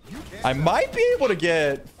perfect. I might be able to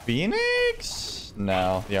get Phoenix.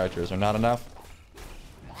 No, the archers are not enough.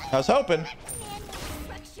 I was hoping.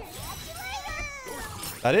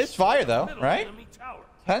 That is fire, though, right?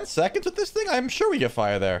 10 seconds with this thing? I'm sure we get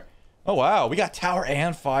fire there. Oh, wow. We got tower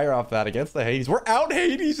and fire off that against the Hades. We're out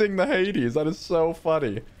Hadesing the Hades. That is so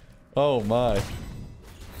funny. Oh, my.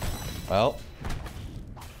 Well.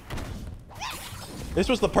 This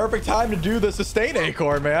was the perfect time to do the sustain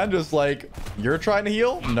acorn, man. Just like, you're trying to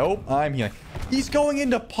heal? Nope, I'm healing. He's going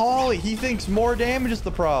into poly. He thinks more damage is the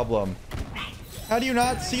problem. How do you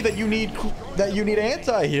not see that you need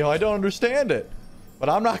anti-heal? I don't understand it. But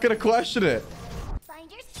I'm not going to question it.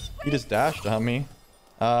 He just dashed on me.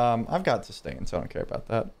 I've got sustain, so I don't care about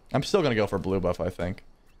that. I'm still going to go for blue buff, I think.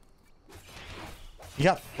 He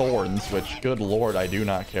got thorns, which, good lord, I do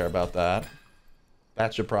not care about that.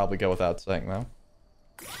 That should probably go without saying, though.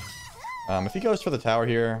 If he goes for the tower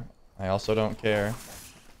here, I also don't care.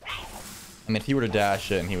 I mean, if he were to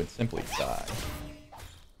dash in, he would simply die.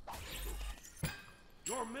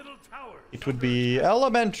 Your middle tower. It would be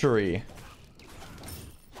elementary.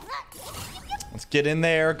 Let's get in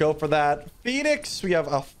there. Go for that. Phoenix, we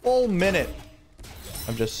have a full minute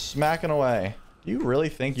of just smacking away. Do you really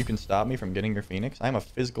think you can stop me from getting your Phoenix? I'm a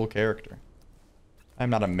physical character. I'm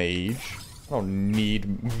not a mage. I don't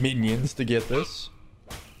need minions to get this.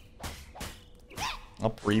 I'll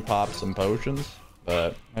pre-pop some potions,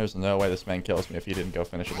 but there's no way this man kills me if he didn't go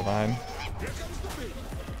finish a divine.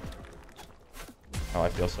 Oh, I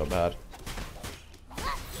feel so bad.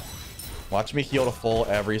 Watch me heal to full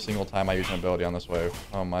every single time I use an ability on this wave.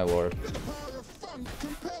 Oh my lord.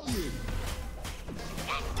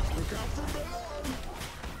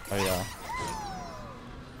 Oh yeah.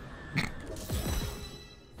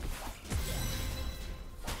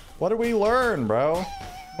 What did we learn, bro?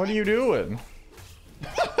 What are you doing?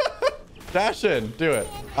 Dash in. Do it.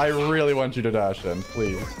 I really want you to dash in.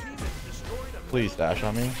 Please. Please dash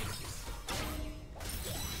on me.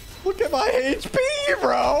 Look at my HP,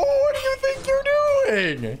 bro. What do you think you're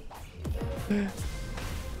doing?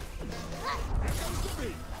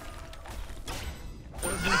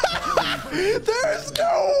 There's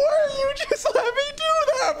no way you just let me do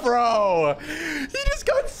that, bro. He just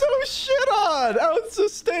got so shit on.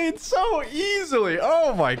 Out-sustained so easily.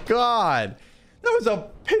 Oh my god. That was a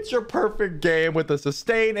picture perfect game with a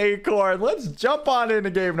sustained acorn. Let's jump on into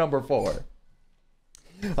game number 4.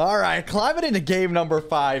 All right, climbing into game number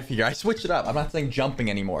 5 here. I switched it up. I'm not saying jumping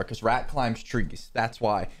anymore because Rat climbs trees. That's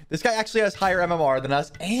why. This guy actually has higher MMR than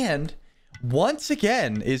us and once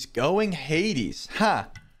again is going Hades. Huh.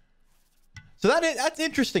 So that's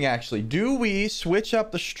interesting, actually. Do we switch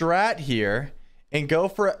up the strat here and go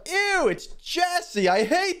for a... Ew, it's Jesse. I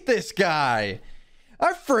hate this guy.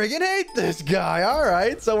 I friggin' hate this guy. All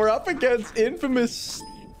right, so we're up against infamous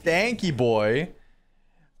Stanky Boy.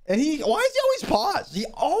 And why does he always pause? He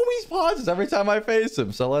always pauses every time I face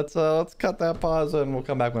him. So let's cut that pause and we'll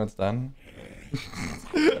come back when it's done.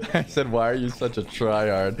 I said, why are you such a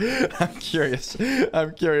tryhard? I'm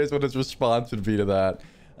curious what his response would be to that.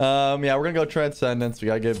 Yeah, we're gonna go Transcendence. We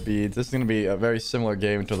gotta get beads. This is gonna be a very similar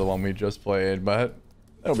game to the one we just played, but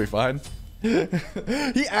it'll be fine.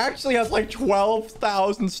 He actually has like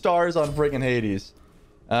 12,000 stars on friggin' Hades.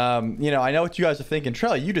 You know, I know what you guys are thinking.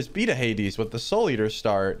 Trell, you just beat a Hades with the Soul Eater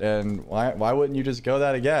start, and why wouldn't you just go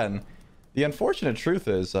that again? The unfortunate truth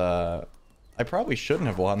is, I probably shouldn't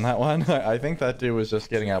have won that one. I think that dude was just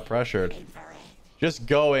getting out pressured. Just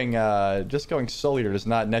going Soul Eater does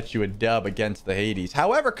not net you a dub against the Hades.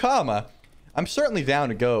 However, I'm certainly down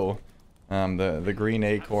to go the green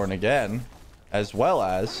acorn again, as well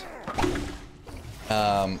as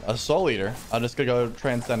a Soul Eater. I'm just gonna go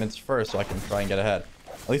Transcendence first so I can try and get ahead.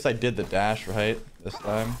 At least I did the dash right this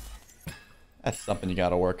time. That's something you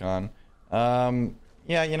gotta work on.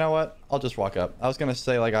 Yeah, you know what? I'll just walk up. I was gonna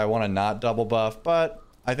say like I want to not double buff, but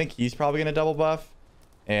I think he's probably gonna double buff.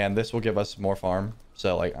 And this will give us more farm.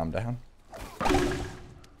 So, like, I'm down.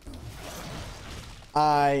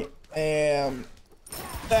 I am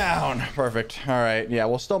down. Perfect. All right. Yeah,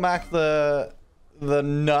 we'll still max the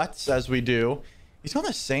nuts as we do. He's on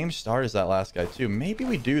the same start as that last guy, too. Maybe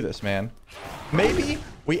we do this, man. Maybe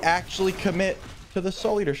we actually commit to the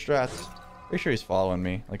Soul Eater strats. Pretty sure he's following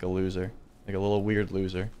me like a loser. Like a little weird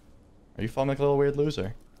loser. Are you following me like a little weird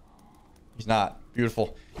loser? He's not.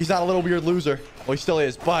 Beautiful. He's not a little weird loser. Well, he still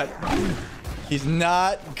is, but he's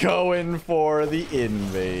not going for the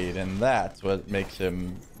invade. And that's what makes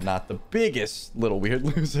him not the biggest little weird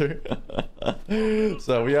loser.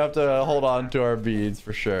 So we have to hold on to our beads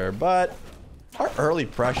for sure. But our early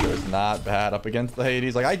pressure is not bad up against the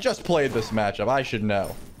Hades. Like, I just played this matchup. I should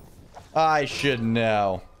know. I should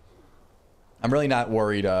know. I'm really not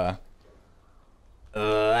worried that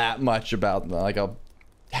much about like a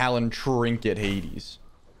Talon Trinket Hades.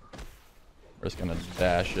 We're just gonna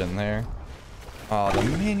dash in there. Oh, the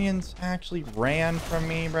minions actually ran from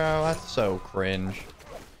me, bro. That's so cringe.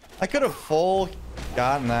 I could have full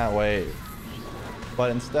gotten that wave,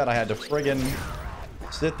 but instead I had to friggin'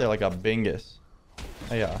 sit there like a bingus.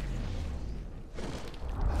 Oh, yeah.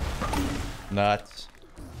 Nuts.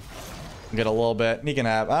 Get a little bit. He can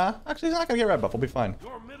have. Actually, he's not gonna get red buff. We'll be fine.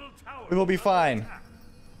 We will be fine.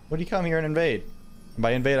 Would he come here and invade? And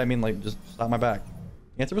by invade, I mean like just stop my back.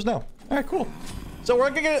 The answer was no. All right, cool. So we're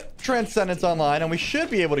gonna get Transcendence online, and we should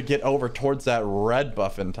be able to get over towards that red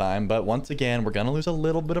buff in time. But once again, we're gonna lose a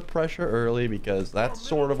little bit of pressure early because that's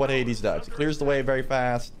sort of what Hades does. He clears the way very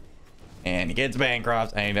fast, and he gets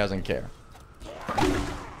Bancrofts, and he doesn't care.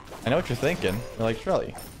 I know what you're thinking. You're like,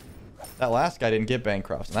 Shelly, That last guy didn't get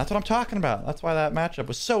Bancrofts, and that's what I'm talking about. That's why that matchup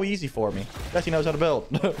was so easy for me. Jesse knows how to build.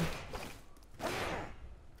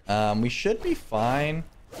 We should be fine.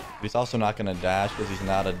 But he's also not going to dash because he's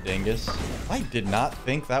not a dingus. I did not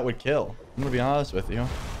think that would kill. I'm going to be honest with you.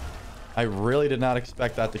 I really did not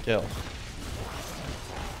expect that to kill.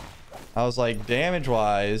 I was like,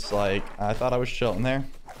 damage-wise, like, I thought I was chilling there.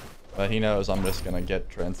 But he knows I'm just going to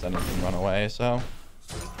get Transcendence and run away, so...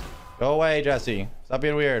 Go away, Jesse. Stop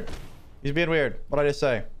being weird. He's being weird. What'd I just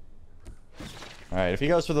say? Alright, if he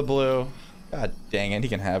goes for the blue... God dang it, he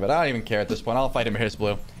can have it. I don't even care at this point. I'll fight him for his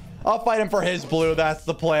blue. I'll fight him for his blue. That's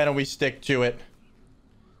the plan, and we stick to it.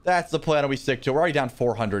 That's the plan, and we stick to it. We're already down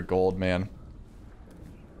 400 gold, man.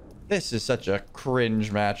 This is such a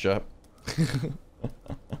cringe matchup.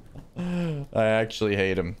 I actually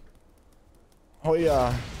hate him. Oh,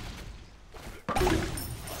 yeah.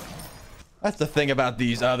 That's the thing about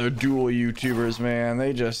these other duel YouTubers, man.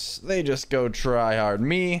 They just go try hard.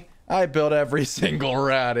 Me, I built every single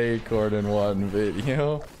rat acorn in one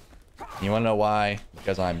video. You want to know why?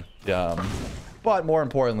 Because I'm dumb. But more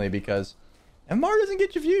importantly, because MR doesn't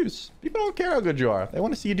get you views. People don't care how good you are. They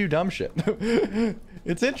want to see you do dumb shit.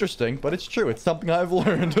 It's interesting, but it's true. It's something I've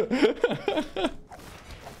learned.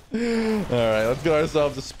 Alright, let's get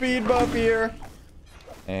ourselves a speed buff here.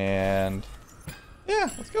 And... yeah,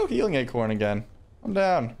 let's go healing acorn again. I'm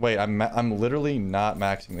down. Wait, I'm literally not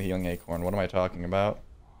maxing the healing acorn. What am I talking about?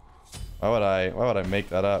 Why would I make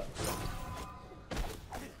that up?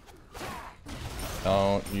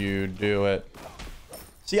 Don't you do it.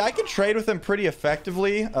 See, I can trade with him pretty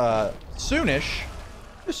effectively soonish.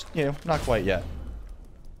 Just, you know, not quite yet.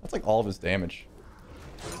 That's like all of his damage.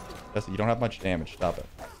 Jesse, you don't have much damage. Stop it.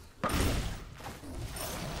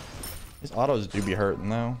 His autos do be hurting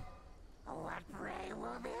though.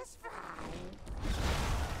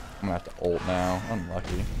 I'm gonna have to ult now.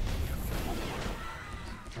 Unlucky.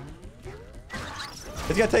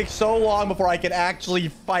 It's gonna take so long before I can actually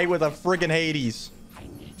fight with a friggin' Hades.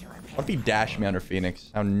 What if he dashed me under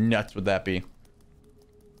Phoenix? How nuts would that be?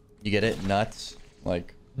 You get it? Nuts?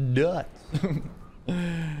 Like, nuts.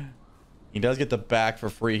 He does get the back for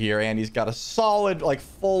free here, and he's got a solid, like,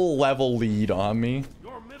 full level lead on me.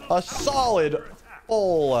 A solid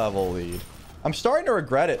full level lead. I'm starting to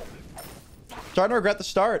regret it. Starting to regret the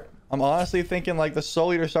start. I'm honestly thinking like the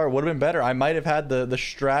Soul Eater start would have been better. I might have had the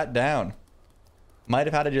strat down. Might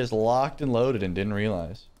have had it just locked and loaded and didn't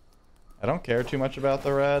realize. I don't care too much about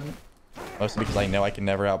the red. Mostly because I know I can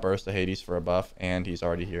never outburst a Hades for a buff and he's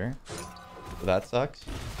already here. So that sucks.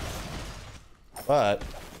 But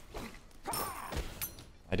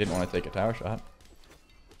I didn't want to take a tower shot.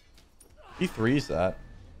 He 3's that.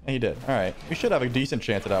 And he did. Alright. We should have a decent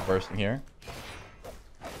chance at outbursting here.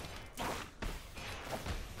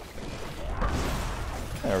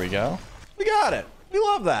 There we go. We got it. We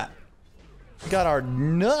love that. We got our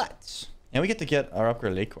nuts. And we get to get our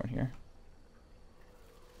upgraded acorn here.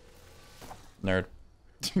 Nerd.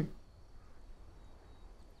 We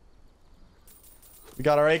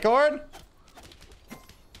got our acorn.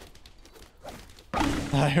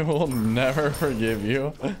 I will never forgive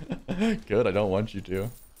you. Good, I don't want you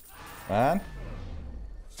to. Man.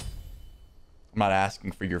 I'm not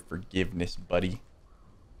asking for your forgiveness, buddy.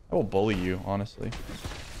 I will bully you, honestly.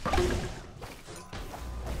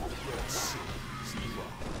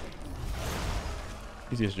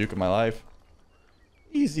 Easiest juke of my life.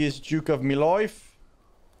 Easiest juke of me life.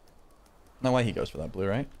 No way he goes for that blue,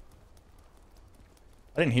 right?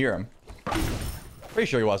 I didn't hear him. Pretty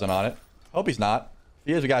sure he wasn't on it. Hope he's not. If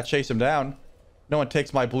he is, we gotta chase him down. No one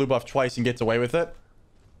takes my blue buff twice and gets away with it.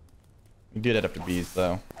 We did it up to bees,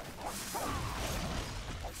 though.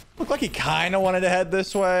 Looked like he kind of wanted to head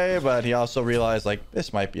this way, but he also realized, like,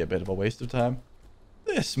 this might be a bit of a waste of time.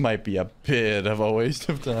 This might be a bit of a waste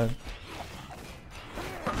of time.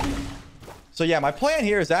 So yeah, my plan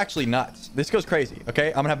here is actually nuts. This goes crazy, okay?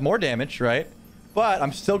 I'm gonna have more damage, right? But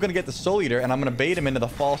I'm still gonna get the Soul Eater, and I'm gonna bait him into the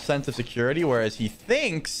false sense of security, whereas he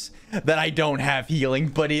thinks that I don't have healing,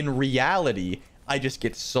 but in reality, I just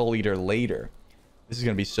get Soul Eater later. This is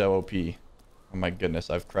gonna be so OP. Oh my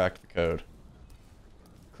goodness, I've cracked the code.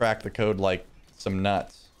 Cracked the code like some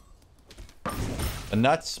nuts. The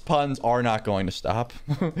nuts puns are not going to stop.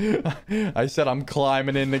 I said I'm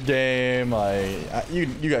climbing in the game.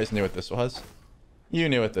 You guys knew what this was. You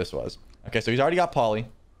knew what this was. Okay, so he's already got Poly,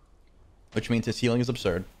 which means his healing is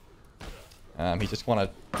absurd. He just want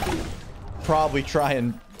to probably try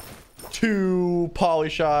and 2 Poly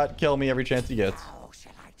shot kill me every chance he gets,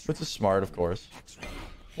 which is smart, of course.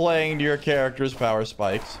 Playing to your character's power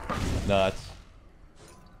spikes. Nuts.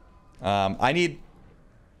 I need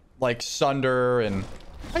like Sunder and...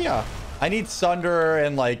 oh yeah, I need Sunder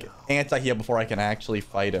and like anti-heal before I can actually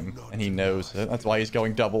fight him, and he knows it. That's why he's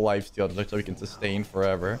going double lifesteal, just so he can sustain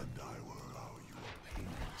forever.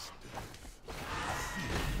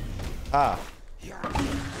 Ah.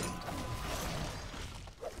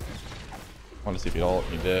 I want to see if he ult.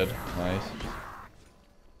 He did. Nice.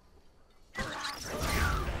 I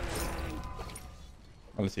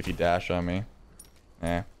want to see if he dash on me.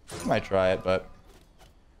 Eh. Might try it, but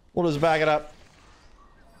we'll just back it up.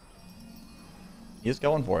 He's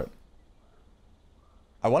going for it.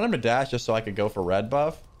 I want him to dash just so I could go for red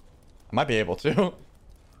buff. I might be able to.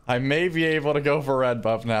 I may be able to go for red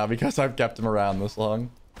buff now because I've kept him around this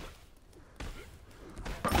long.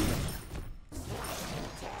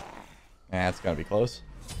 Yeah, it's gonna be close.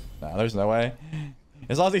 Nah, there's no way.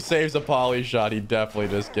 As long as he saves a poly shot, he definitely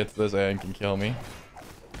just gets this and can kill me.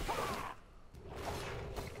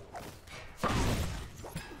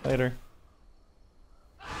 Later.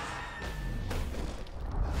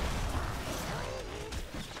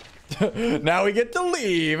 Now we get to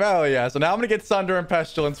leave. Oh yeah. So now I'm gonna get Sunder and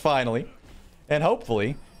Pestilence finally, and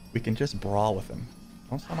hopefully we can just brawl with him.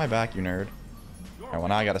 Don't stand my back, you nerd. All right, well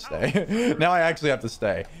now I gotta stay. Now I actually have to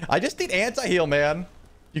stay. I just need anti-heal, man.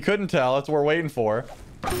 You couldn't tell. That's what we're waiting for.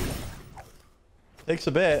 Takes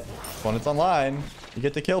a bit. When it's online, you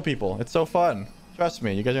get to kill people. It's so fun. Trust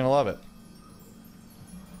me, you guys are gonna love it.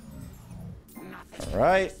 All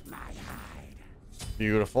right.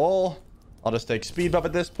 Beautiful. I'll just take speed buff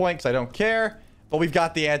at this point because I don't care. But we've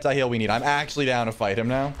got the anti-heal we need. I'm actually down to fight him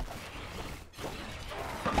now.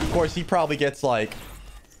 Of course, he probably gets like...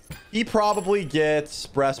 He probably gets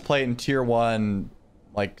breastplate and tier 1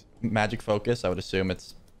 like magic focus. I would assume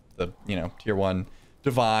it's the, you know, tier 1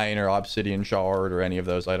 divine or obsidian shard or any of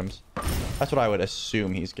those items. That's what I would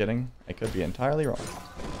assume he's getting. I could be entirely wrong.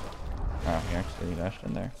 Oh, he actually dashed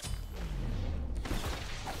in there.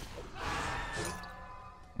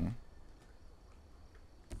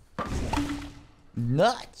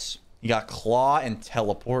 Nuts. He got claw and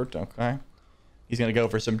teleport. Okay. He's gonna go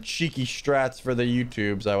for some cheeky strats for the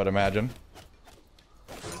YouTubes, I would imagine.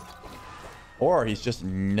 Or he's just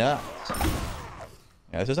nuts.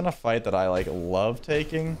 Yeah, this isn't a fight that I like love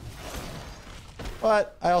taking,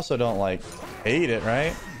 but I also don't like hate it,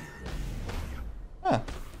 right? Huh.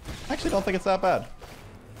 I actually don't think it's that bad.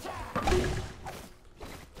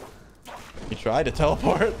 He tried to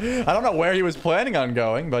teleport. I don't know where he was planning on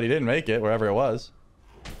going, but he didn't make it, wherever it was.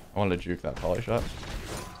 I wanted to juke that poly shot.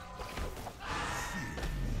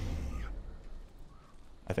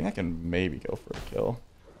 I think I can maybe go for a kill.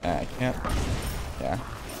 Nah, I can't. Yeah.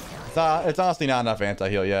 It's honestly not enough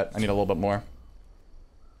anti-heal yet. I need a little bit more.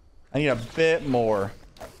 I need a bit more.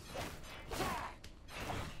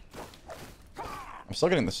 I'm still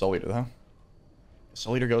getting the Soul Eater, though. The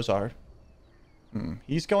Soul Eater goes hard.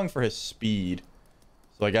 He's going for his speed.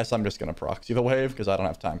 So I guess I'm just going to proxy the wave because I don't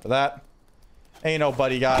have time for that. Ain't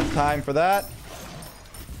nobody got time for that.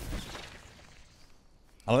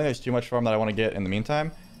 I don't think there's too much farm that I want to get in the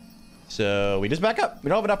meantime. So we just back up. We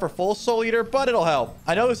don't have enough for full Soul Eater, but it'll help.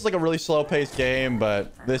 I know this is like a really slow-paced game,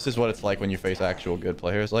 but this is what it's like when you face actual good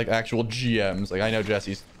players, like actual GMs. Like, I know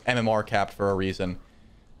Jesse's MMR capped for a reason.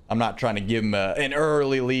 I'm not trying to give him an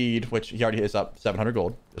early lead, which he already is up 700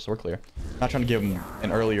 gold, just so we're clear. I'm not trying to give him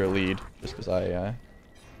an earlier lead, just because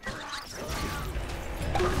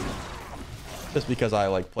I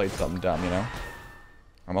like played something dumb, you know.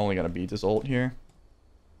 I'm only gonna beat this ult here.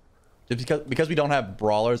 Just because we don't have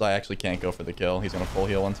brawlers, I actually can't go for the kill. He's gonna full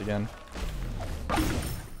heal once again.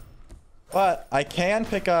 But I can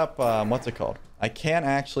pick up what's it called? I can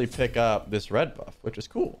actually pick up this red buff, which is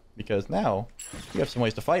cool because now we have some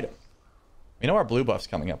ways to fight him. We know our blue buff's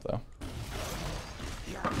coming up though.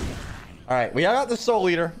 All right, we got the Soul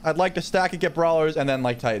Eater. I'd like to stack it, get brawlers, and then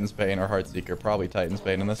like Titan's Bane or Heartseeker. Probably Titan's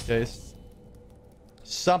Bane in this case.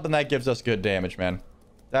 Something that gives us good damage, man.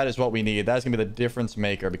 That is what we need. That is going to be the difference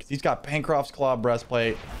maker because he's got Bancroft's Claw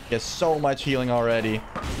breastplate. He has so much healing already.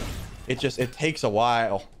 It takes a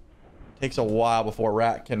while. It takes a while before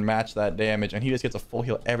Rat can match that damage, and he just gets a full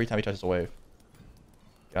heal every time he touches a wave.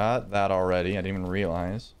 Got that already. I didn't even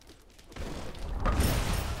realize.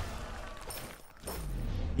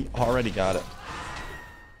 He already got it.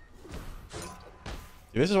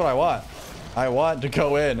 Dude, this is what I want. I want to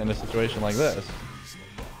go in a situation like this.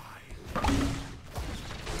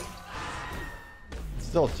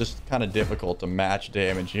 Still, it's just kind of difficult to match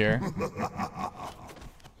damage here.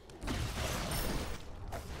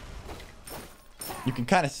 You can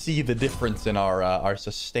kind of see the difference in our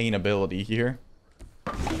sustainability here.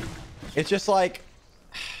 It's just like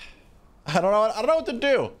I don't know what to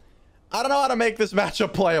do. I don't know how to make this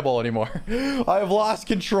matchup playable anymore. I have lost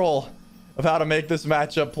control. of how to make this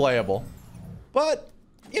matchup playable. But,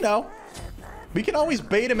 you know, we can always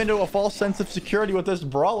bait him into a false sense of security with this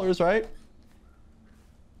brawlers, right?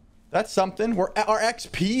 That's something. Our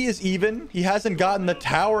XP is even. He hasn't gotten the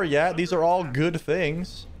tower yet. These are all good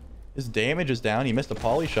things. His damage is down. He missed a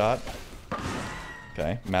poly shot.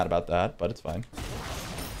 Okay, I'm mad about that, but it's fine.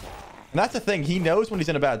 And that's the thing. He knows when he's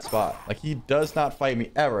in a bad spot. Like, he does not fight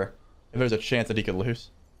me ever if there's a chance that he could lose.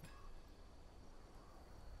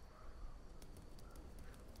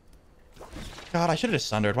 God, I should have just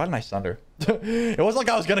sundered. Why didn't I sunder? It wasn't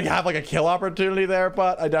like I was going to have, like, a kill opportunity there,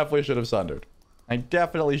 but I definitely should have sundered. I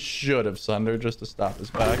definitely should have sundered just to stop his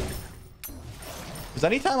back. Because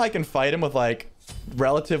anytime I can fight him with, like,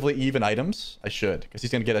 relatively even items, I should. Because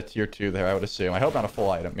he's going to get a tier 2 there, I would assume. I hope not a full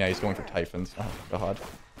item. Yeah, he's going for Typhons. Oh, God.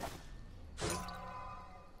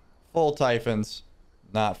 Full Typhons.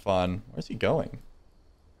 Not fun. Where's he going?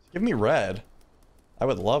 Give me red. I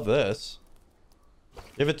would love this.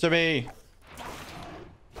 Give it to me.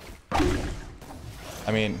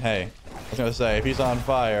 I mean, hey. I was going to say, if he's on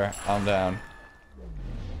fire, I'm down.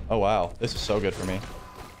 Oh, wow. This is so good for me.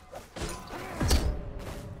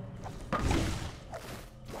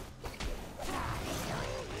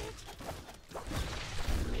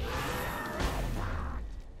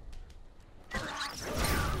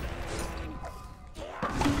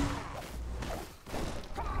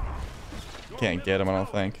 Can't get him, I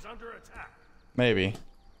don't think. Maybe.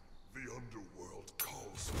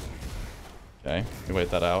 Okay, we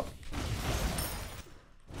wait that out.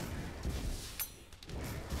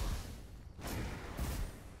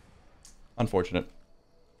 Unfortunate.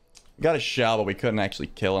 We got a shell, but we couldn't actually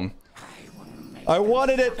kill him. I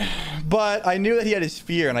wanted it, but I knew that he had his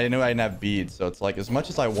fear, and I knew I didn't have beads. So it's like, as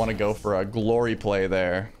much as I want to go for a glory play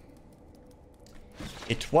there,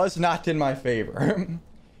 it was not in my favor.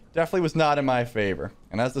 Definitely was not in my favor.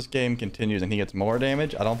 And as this game continues and he gets more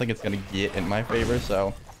damage, I don't think it's going to get in my favor.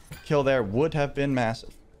 So kill there would have been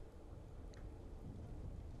massive.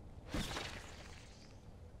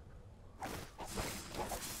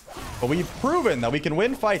 But we've proven that we can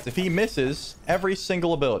win fights if he misses every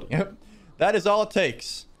single ability. That is all it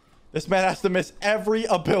takes. This man has to miss every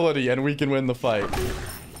ability and we can win the fight.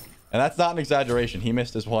 And that's not an exaggeration. He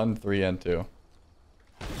missed his 1, 3, and 2.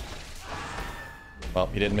 Well,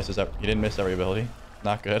 he didn't miss every ability.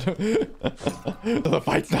 Not good. The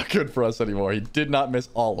fight's not good for us anymore. He did not miss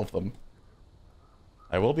all of them.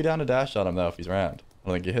 I will be down to dash on him though if he's around. I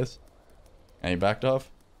don't think he is. And he backed off.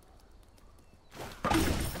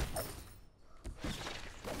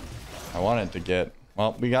 I wanted to get...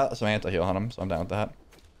 Well, we got some anti-heal on him, so I'm down with that.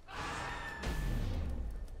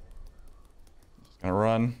 Just gonna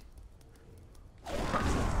run.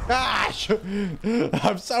 Gosh!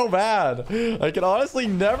 I'm so bad. I can honestly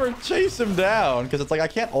never chase him down because it's like I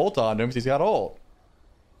can't ult on him because he's got ult.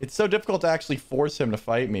 It's so difficult to actually force him to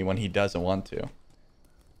fight me when he doesn't want to. But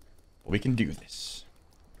we can do this.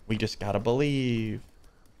 We just gotta believe.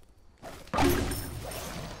 Okay,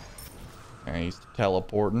 he's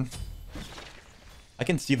teleporting. I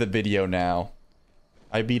can see the video now.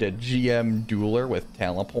 I beat a GM dueler with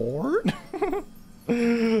teleport.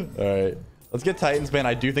 Alright. Let's get Titans, man.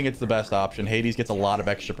 I do think it's the best option. Hades gets a lot of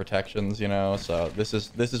extra protections, you know, so this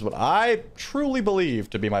is what I truly believe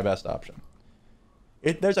to be my best option.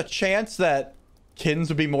 There's a chance that Kins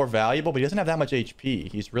would be more valuable, but he doesn't have that much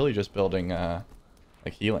HP. He's really just building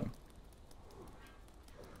like healing.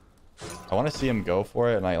 I want to see him go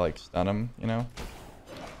for it and I like stun him, you know.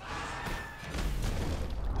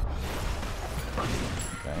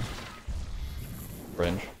 Okay.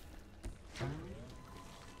 Fringe.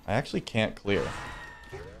 I actually can't clear.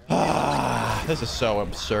 Ah, this is so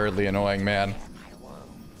absurdly annoying, man.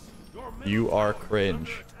 You are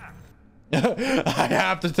cringe. I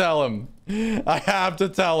have to tell him. I have to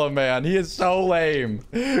tell him, man. He is so lame.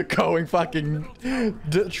 Going fucking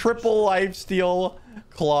triple lifesteal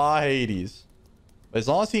claw Hades. As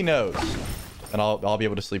long as he knows, then I'll be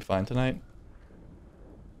able to sleep fine tonight.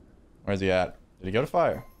 Where's he at? Did he go to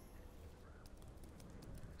fire?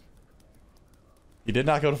 He did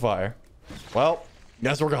not go to fire. Well,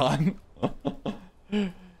 guess we're gone.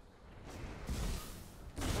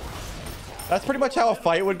 That's pretty much how a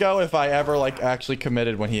fight would go if I ever like actually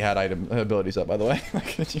committed when he had item abilities up, by the way.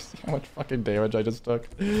 Like, did you see how much fucking damage I just took?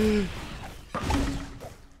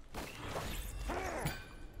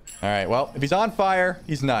 Alright, well, if he's on fire,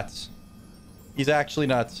 he's nuts. He's actually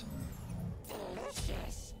nuts.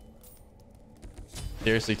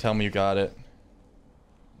 Seriously, tell me you got it.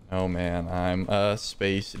 Oh man, I'm a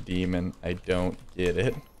space demon. I don't get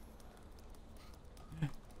it.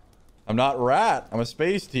 I'm not rat. I'm a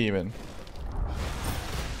space demon.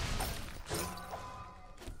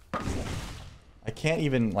 can't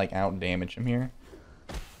even like out damage him here.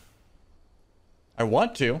 I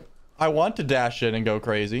want to dash in and go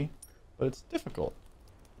crazy, but it's difficult.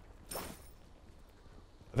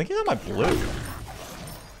 I think he's on my blue.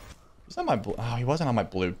 He's on my blue. Oh, he wasn't on my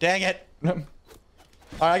blue. Dang it. All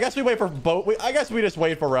right, I guess we wait for both. I guess we just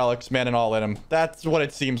wait for relics, man, and all in him. That's what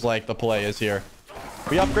it seems like the play is here.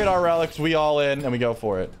 We upgrade our relics, we all in, and we go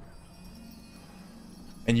for it.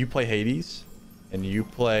 And you play Hades? And you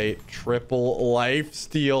play triple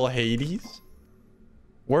lifesteal Hades?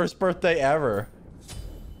 Worst birthday ever.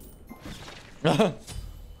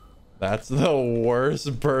 That's the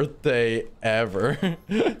worst birthday ever.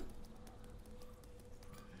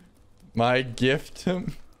 My gift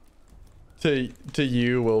to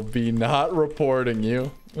you will be not reporting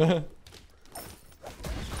you.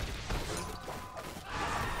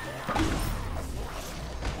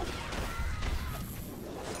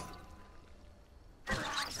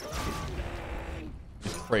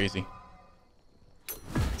 He's crazy.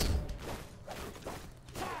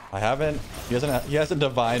 He hasn't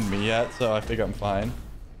divined me yet, so I think I'm fine.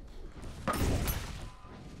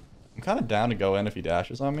 I'm kind of down to go in if he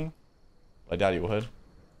dashes on me. But I doubt he would.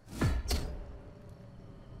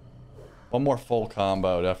 One more full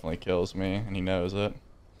combo definitely kills me, and he knows it.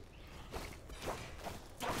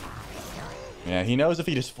 Yeah, he knows if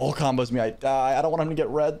he just full combos me, I die. I don't want him to get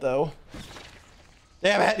red, though.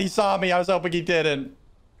 Damn it, he saw me. I was hoping he didn't.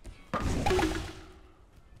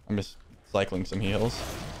 I'm just cycling some heals.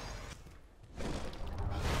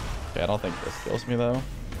 Okay, I don't think this kills me, though.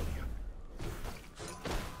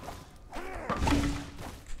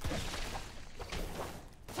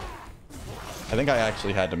 I think I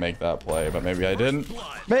actually had to make that play, but maybe I didn't.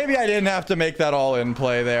 Maybe I didn't have to make that all-in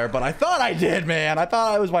play there, but I thought I did, man. I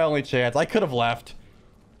thought it was my only chance. I could have left.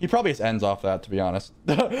 He probably just ends off that, to be honest.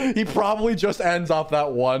 He probably just ends off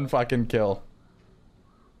that one fucking kill.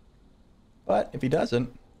 But if he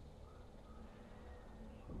doesn't...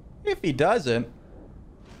 we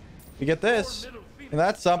get this. And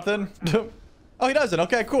that's something. Oh, he doesn't.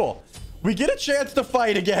 Okay, cool. We get a chance to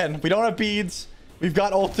fight again. We don't have beads. We've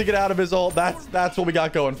got ult to get out of his ult. That's what we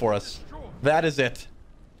got going for us. That is it.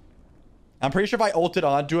 I'm pretty sure if I ulted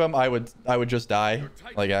onto him, I would just die.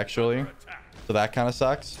 Like, actually. So that kind of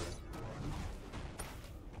sucks.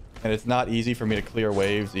 And it's not easy for me to clear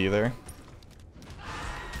waves either.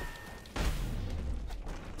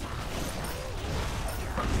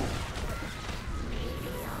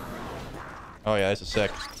 Oh yeah, this is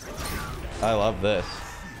sick. I love this.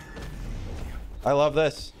 I love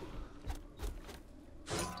this.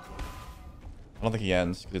 I don't think he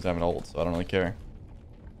ends because he's having ult, so I don't really care.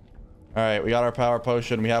 Alright, we got our power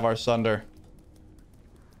potion. We have our sunder.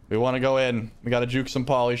 We want to go in. We got to juke some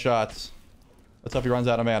poly shots. Let's hope he runs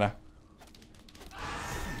out of mana.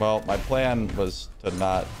 Well, my plan was to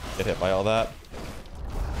not get hit by all that.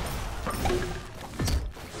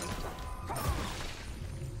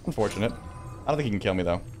 Unfortunate. I don't think he can kill me,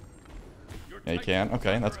 though. Yeah, he can.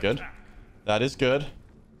 Okay, that's good. That is good.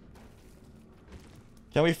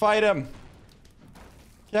 Can we fight him?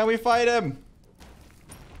 Can we fight him?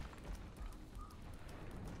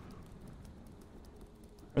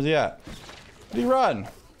 Where's he at? Where'd he run?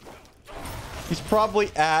 He's probably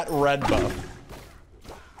at red buff.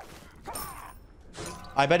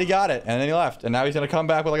 I bet he got it, and then he left. And now he's going to come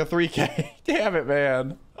back with like a 3k. Damn it,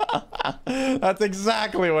 man. That's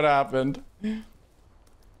exactly what happened.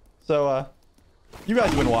 So, you guys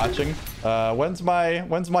have been watching. When's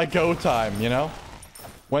my go time, you know?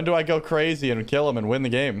 When do I go crazy and kill him and win the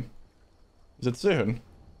game? Is it soon?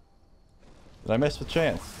 Did I miss the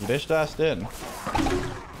chance? You dish-dashed in.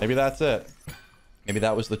 Maybe that's it. Maybe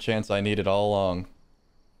that was the chance I needed all along.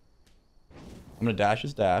 I'm gonna dash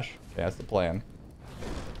his dash. Okay, that's the plan.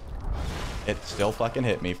 It still fucking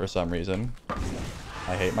hit me for some reason.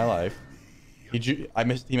 I hate my life. He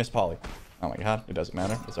missed poly. Oh my god, it doesn't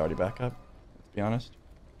matter. It's already back up. Let's be honest.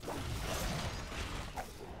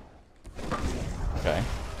 Okay.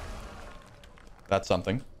 That's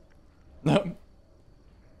something. No.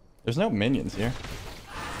 There's no minions here.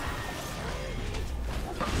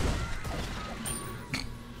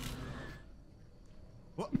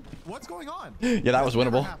 What's going on? Yeah, that was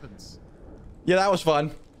winnable. Yeah, that was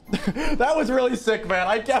fun. That was really sick, man.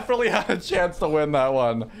 I definitely had a chance to win that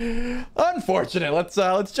one. Unfortunate.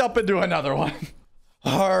 Let's jump into another one.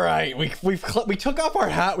 All right, we took off our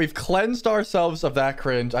hat. We've cleansed ourselves of that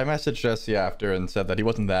cringe. I messaged Jesse after and said that he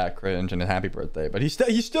wasn't that cringe and a happy birthday, but he's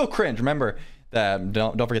still cringe. Remember that.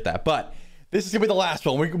 Don't forget that. But this is gonna be the last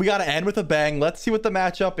one. We gotta end with a bang. Let's see what the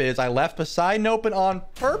matchup is. I left Poseidon open on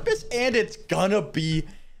purpose, and it's gonna be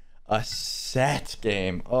a set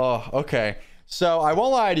game. Oh, okay. So I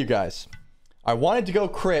won't lie to you guys. I wanted to go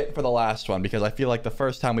crit for the last one because I feel like the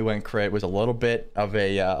first time we went crit was a little bit of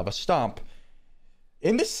a stomp.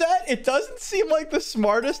 In this set, it doesn't seem like the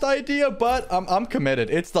smartest idea, but I'm committed.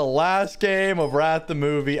 It's the last game of Rat the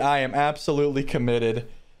movie. I am absolutely committed.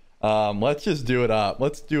 Let's just do it up.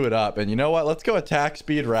 Let's do it up. And you know what? Let's go attack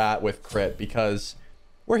speed rat with crit because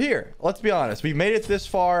we're here. Let's be honest. We made it this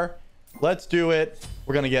far. Let's do it.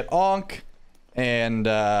 We're gonna get Onk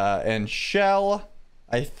and Shell,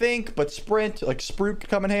 I think, but Sprint, like Sprout could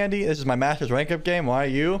come in handy. This is my Masters rank up game. Why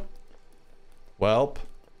you? Welp.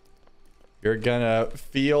 You're gonna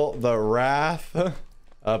feel the wrath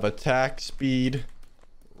of attack speed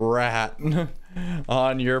rat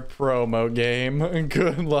on your promo game.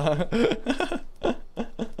 Good luck.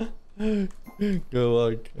 Good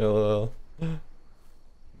luck. LOL.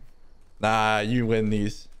 Nah, you win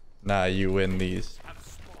these. Nah, you win these.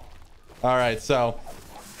 All right, so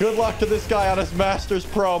good luck to this guy on his Masters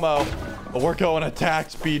promo. But we're going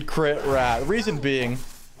attack speed crit rat. Reason being,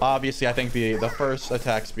 obviously, I think the first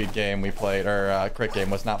attack speed game we played, or crit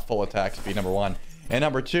game, was not full attack speed, number one. And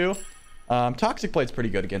number two, Toxic Blade's pretty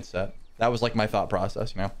good against that. That was like my thought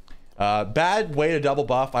process, you know. Bad way to double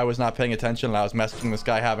buff. I was not paying attention and I was messaging this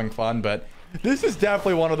guy having fun, but this is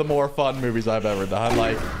definitely one of the more fun movies I've ever done.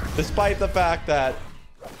 Like, despite the fact that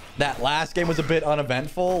that last game was a bit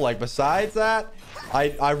uneventful, like besides that,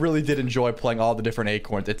 I really did enjoy playing all the different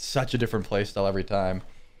acorns. It's such a different playstyle every time.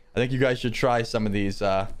 I think you guys should try some of these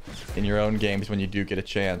in your own games when you do get a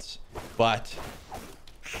chance. But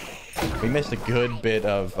we missed a good bit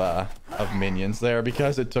of minions there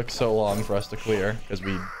because it took so long for us to clear because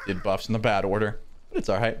we did buffs in the bad order. But it's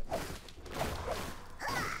all right.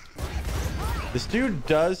 This dude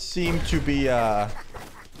does seem to be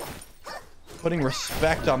putting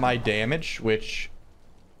respect on my damage, which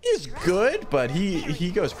is good, but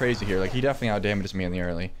he goes crazy here. Like, he definitely out-damages me in the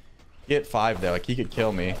early. Get 5 there. Like, he could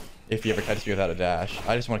kill me if he ever catches me without a dash.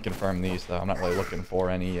 I just want to confirm these, though. I'm not really looking for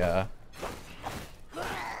any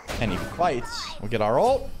fights. We'll get our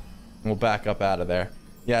ult, and we'll back up out of there.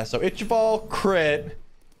 Yeah, so Ichball, crit,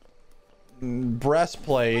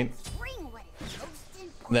 breastplate,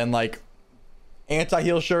 then, like,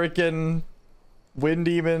 anti-heal shuriken, Wind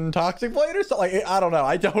Demon, Toxic Blade or something. Like, I don't know.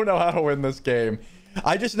 I don't know how to win this game.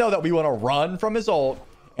 I just know that we want to run from his ult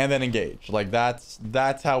and then engage. Like, that's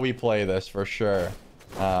how we play this for sure.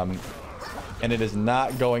 And it is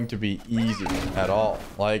not going to be easy at all.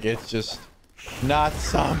 Like, it's just not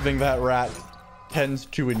something that Rat tends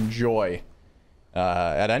to enjoy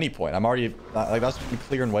at any point. I'm already like, that's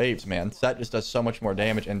clearing waves, man. Set just does so much more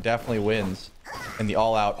damage and definitely wins in the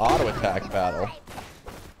all-out auto attack battle.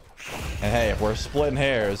 And hey, if we're splitting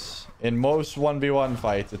hairs, in most 1v1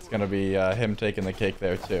 fights, it's going to be him taking the cake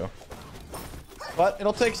there too. But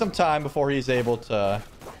it'll take some time before he's able to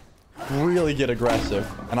really get aggressive.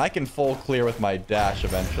 And I can full clear with my dash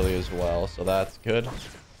eventually as well, so that's good.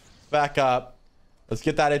 Back up. Let's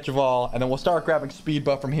get that Ichball, and then we'll start grabbing speed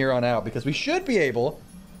buff from here on out, because we should be able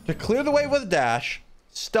to clear the wave with a dash,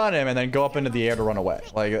 stun him, and then go up into the air to run away.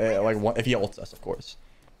 Like if he ults us, of course.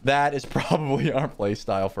 That is probably our play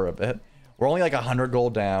style for a bit. We're only like 100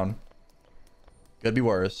 gold down. Could be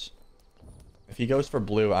worse. If he goes for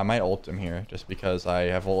blue, I might ult him here, just because I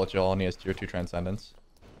have Volatiol and he has tier 2 Transcendence.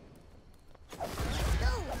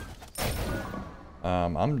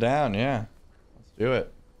 I'm down, yeah. Let's do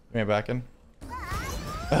it. You ain't backing.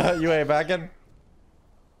 You ain't backing.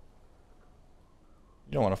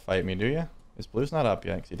 You don't want to fight me, do you? His blue's not up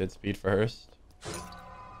yet, because he did speed first.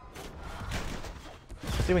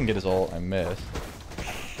 Let's see if we can get his ult. I missed.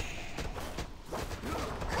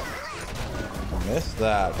 Missed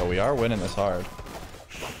that, but we are winning this hard.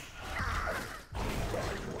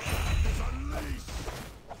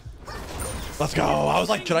 Let's go. I was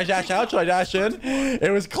like, should I dash out? Should I dash in?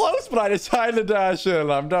 It was close, but I decided to dash in.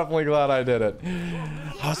 I'm definitely glad I did it.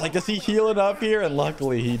 I was like, does he heal enough here? And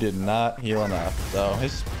luckily, he did not heal enough. So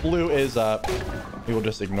his blue is up. We will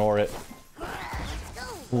just ignore it.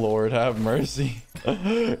 Lord have mercy.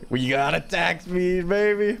 We got attack speed,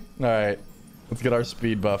 baby. All right. Let's get our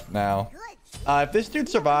speed buff now. If this dude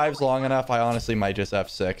survives long enough, I honestly might just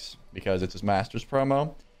F6 because it's his Masters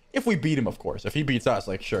promo. If we beat him, of course. If he beats us,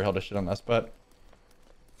 like, sure, he'll just shit on us. But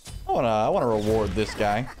I wanna reward this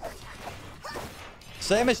guy.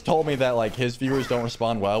 Sam has told me that, like, his viewers don't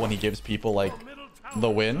respond well when he gives people, like, the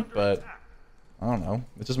win. But I don't know.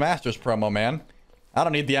 It's his Masters promo, man. I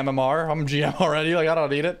don't need the MMR. I'm GM already. Like, I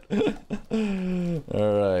don't need it.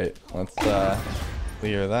 All right. Let's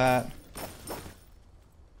clear that.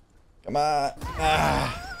 Come on.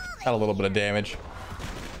 Got a little bit of damage.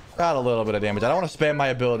 Got a little bit of damage. I don't want to spam my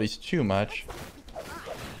abilities too much.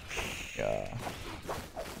 Yeah.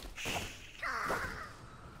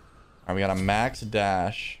 Alright, we got a max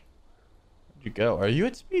dash. Where'd you go? Are you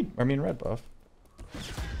at speed? I mean red buff.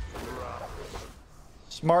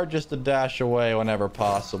 Smart just to dash away whenever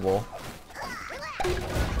possible.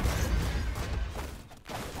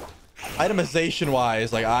 Itemization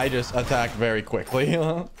wise, like I just attack very quickly.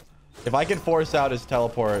 If I can force out his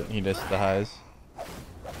teleport, he just dies.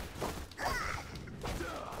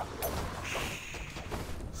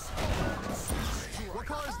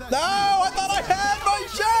 No, I thought I had my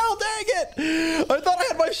shell. Dang it! I thought I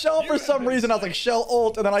had my shell for some reason. I was like, shell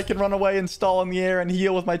ult, and then I can run away and stall in the air and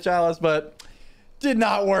heal with my chalice, but did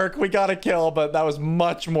not work. We got a kill, but that was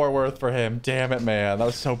much more worth for him. Damn it, man. That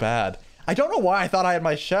was so bad. I don't know why I thought I had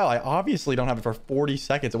my shell. I obviously don't have it for 40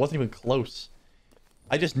 seconds. It wasn't even close.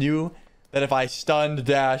 I just knew that if I stunned,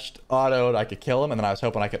 dashed, autoed, I could kill him, and then I was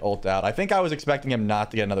hoping I could ult out. I think I was expecting him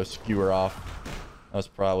not to get another skewer off. That was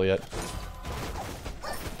probably it.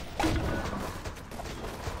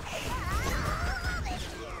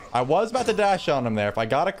 I was about to dash on him there. If I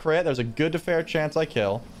got a crit, there's a good to fair chance I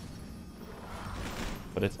kill.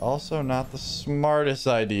 But it's also not the smartest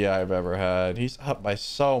idea I've ever had. He's up by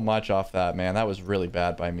so much off that, man. That was really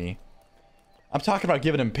bad by me. I'm talking about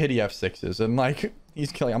giving him pity F6s, and like,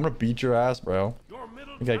 he's killing. I'm gonna beat your ass, bro. You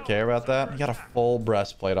think I care about that? He got a full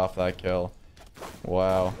breastplate off that kill.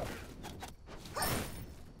 Wow.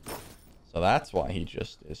 So that's why he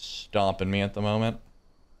just is stomping me at the moment.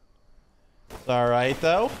 It's alright,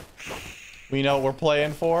 though. We know what we're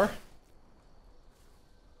playing for.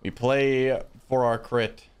 We play for our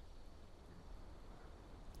crit.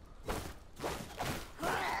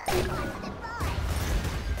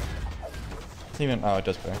 It's even... Oh, it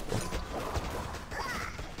does pay.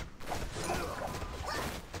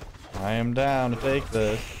 I am down to take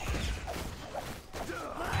this.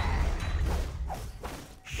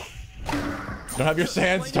 You don't have your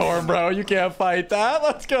sandstorm, bro. You can't fight that.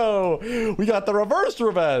 Let's go. We got the reverse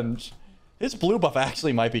revenge. His blue buff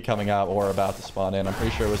actually might be coming out or about to spawn in. I'm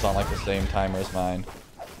pretty sure it was on like the same timer as mine.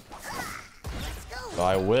 So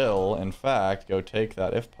I will, in fact, go take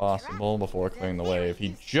that if possible before clearing the wave.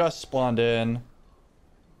 He just spawned in.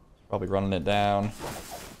 Probably running it down.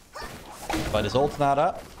 But his ult's not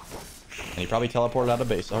up. And he probably teleported out of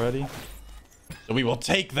base already. So we will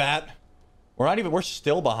take that. We're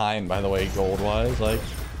still behind, by the way, gold-wise. Like,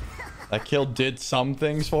 that kill did some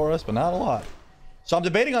things for us, but not a lot. So I'm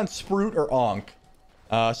debating on Sprout or Onk.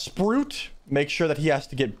 Sprout makes sure that he has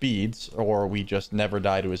to get beads, or we just never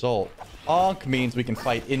die to his ult. Onk means we can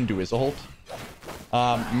fight into his ult.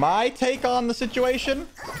 My take on the situation,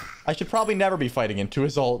 I should probably never be fighting into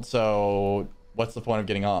his ult, so what's the point of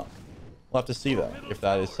getting Onk? We'll have to see, though, if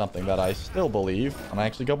that is something that I still believe, and I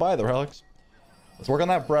actually go buy the relics. Let's work on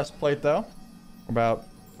that breastplate, though. We're about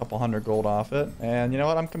a couple hundred gold off it, and you know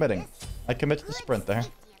what? I'm committing. I commit to the sprint there.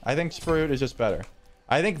 I think Sprout is just better.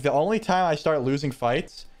 I think the only time I start losing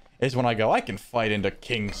fights is when I go, I can fight into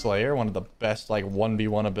Kingslayer, one of the best, like,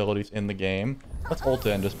 1v1 abilities in the game. Let's ult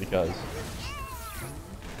in just because.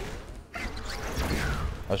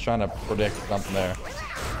 I was trying to predict something there.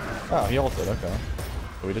 Oh, he ulted. Okay.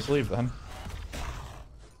 So we just leave then.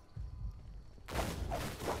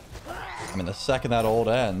 I mean, the second that ult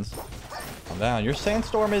ends, I'm down. Your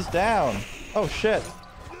sandstorm is down. Oh, shit.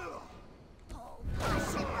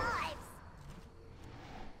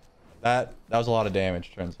 That was a lot of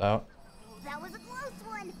damage, turns out. That was a close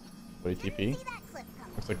one. Would he TP? See that clip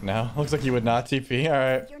coming. Looks like no. Looks like he would not TP. All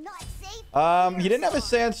right. You're not safe. He didn't have a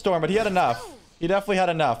sandstorm, but he had enough. He definitely had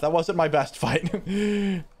enough. That wasn't my best fight.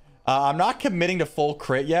 I'm not committing to full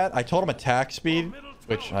crit yet. I told him attack speed,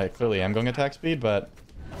 which I clearly am going attack speed, but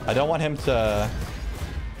I don't want him to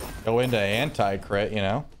go into anti-crit, you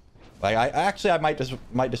know? Like, I might just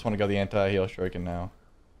want to go the anti-heal shuriken now.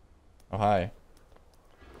 Oh, hi.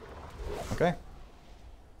 Okay.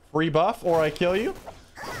 Free buff or I kill you.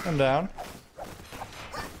 I'm down.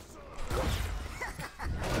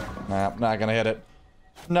 Nah, not gonna hit it.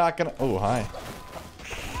 Not gonna... Oh, hi.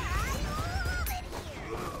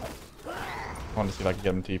 I want to see if I can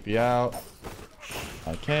get him TP out.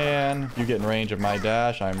 I can. If you get in range of my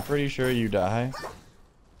dash, I'm pretty sure you die.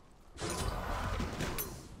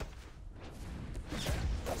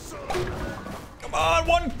 Come on,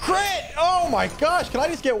 one crit! Oh my gosh, can I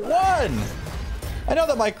just get one? I know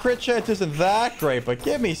that my crit chance isn't that great, but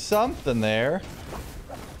give me something there.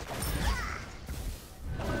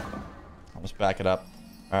 I'll just back it up.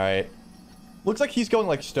 All right. Looks like he's going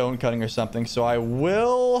like stone cutting or something, so I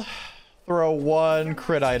will throw one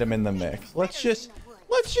crit item in the mix. Let's just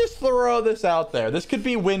let's just throw this out there. This could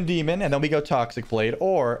be Wind Demon, and then we go Toxic Blade,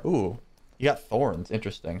 or ooh, he got Thorns.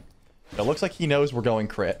 Interesting. It looks like he knows we're going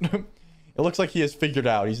crit. It looks like he has figured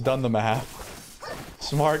out. He's done the math.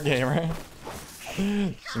 Smart gamer.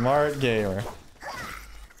 Smart gamer.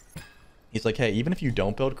 He's like, hey, even if you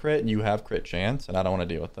don't build crit, you have crit chance, and I don't want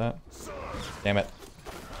to deal with that. Damn it.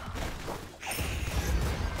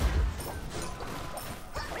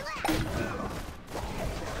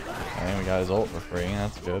 And we got his ult for free.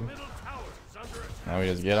 That's good. Now we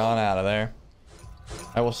just get on out of there.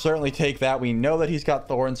 I will certainly take that. We know that he's got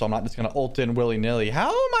Thorns, so I'm not just going to ult in willy-nilly. How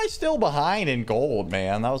am I still behind in gold,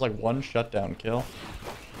 man? That was like one shutdown kill.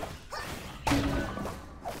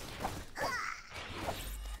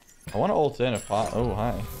 I want to ult in if possible. Oh,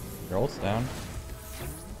 hi. Your ult's down.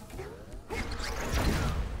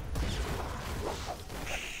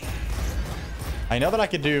 I know that I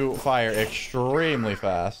could do fire extremely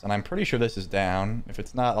fast, and I'm pretty sure this is down. If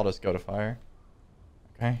it's not, I'll just go to fire.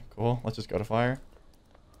 Okay, cool. Let's just go to fire.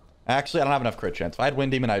 Actually, I don't have enough crit chance. If I had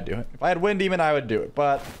Wind Demon, I'd do it. If I had Wind Demon, I would do it.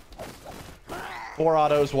 But 4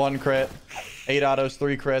 autos, 1 crit. 8 autos,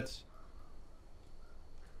 3 crits.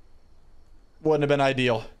 Wouldn't have been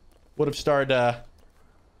ideal. Would have started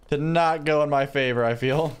to not go in my favor, I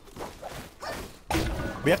feel.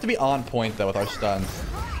 We have to be on point, though, with our stuns.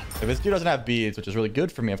 If this dude doesn't have beads, which is really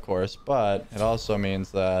good for me, of course, but it also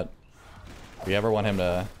means that if we ever want him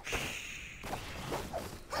to...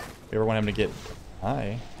 If we ever want him to get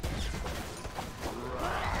high...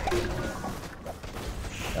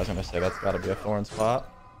 I was gonna say, that's gotta be a Thorn spot.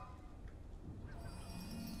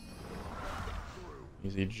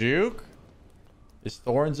 Easy juke. His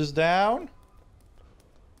Thorns is down.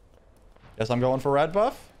 Guess I'm going for red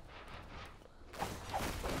buff.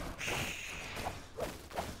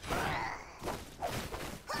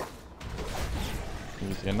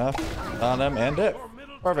 Easy enough on him, and it.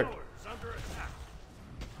 Perfect.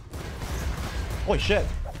 Holy shit.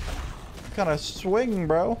 What kind of swing,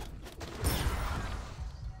 bro?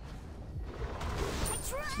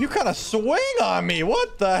 You kind of swing on me.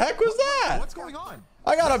 What the heck was that? What's going on?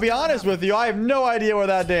 I gotta be honest with you. I have no idea where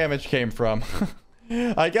that damage came from.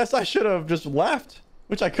 I guess I should have just left,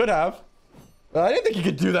 which I could have. I didn't think he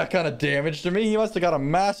could do that kind of damage to me. He must have got a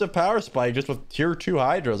massive power spike just with tier 2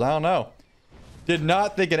 Hydras. I don't know. Did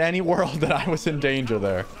not think in any world that I was in danger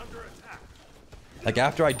there. Like,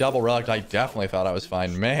 after I double relicked, I definitely thought I was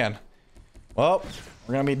fine. Man. Well,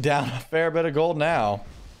 we're gonna be down a fair bit of gold now.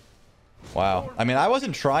 Wow. I mean, I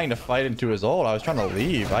wasn't trying to fight into his ult. I was trying to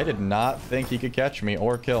leave. I did not think he could catch me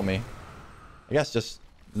or kill me. I guess just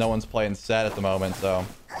no one's playing set at the moment, so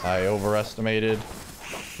I overestimated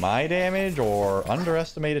my damage or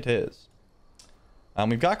underestimated his.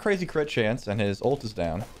 We've got crazy crit chance, and his ult is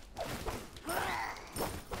down.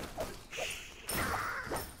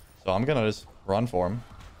 So I'm gonna just run for him.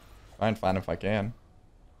 Try and find him if I can.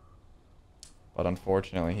 But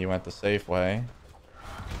unfortunately, he went the safe way.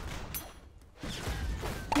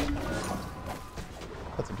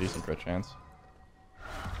 That's a decent crit chance.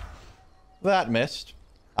 That missed.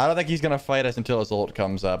 I don't think he's gonna fight us until his ult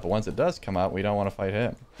comes up, but once it does come up, we don't want to fight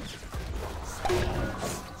him.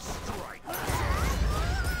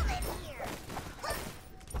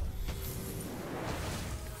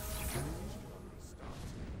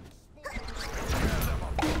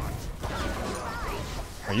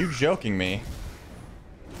 Are you joking me?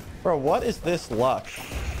 Bro, what is this luck?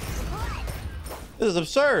 This is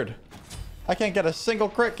absurd. I can't get a single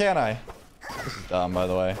crit, can I? This is dumb, by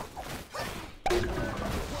the way.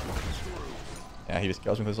 Yeah, he just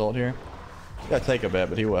kills me with his ult here. Gotta take a bit,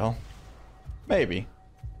 but he will. Maybe.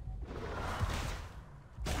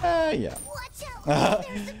 Yeah.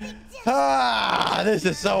 This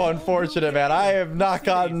is so unfortunate, man. I have not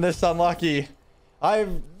gotten this unlucky.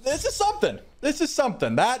 This is something. This is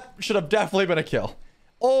something. That should have definitely been a kill.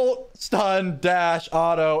 Ult, stun, dash,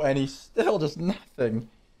 auto, and he's still just nothing.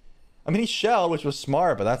 I mean, he shelled, which was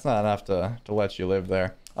smart, but that's not enough to let you live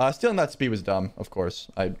there. Stealing that speed was dumb, of course.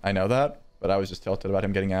 I know that, but I was just tilted about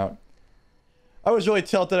him getting out. I was really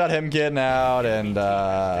tilted at him getting out, and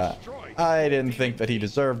I didn't think that he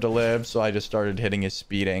deserved to live, so I just started hitting his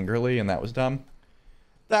speed angrily, and that was dumb.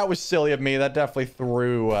 That was silly of me. That definitely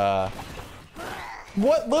threw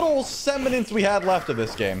what little semblance we had left of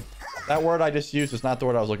this game. That word I just used was not the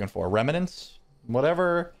word I was looking for. Remnants?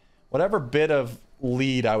 Whatever bit of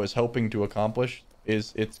lead I was hoping to accomplish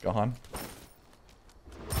it's gone.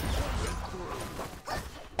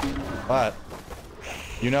 But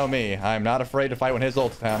you know me, I'm not afraid to fight when his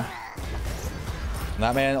ult's down. When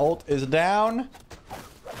that man ult is down,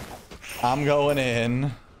 I'm going in.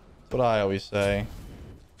 That's what I always say.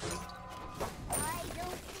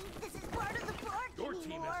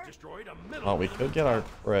 Oh, we could get our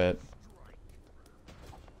crit.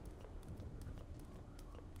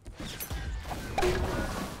 I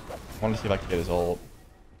want to see if I can get his ult.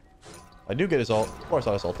 If I do get his ult, of course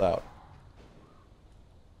I'll just ult out.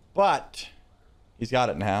 But he's got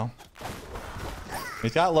it now.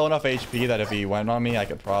 He's got low enough HP that if he went on me, I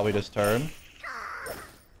could probably just turn. You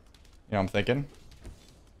know what I'm thinking?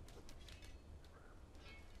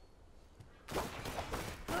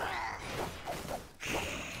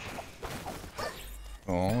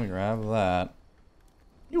 Oh, we grab that.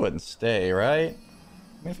 He wouldn't stay, right?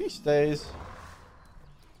 I mean, if he stays...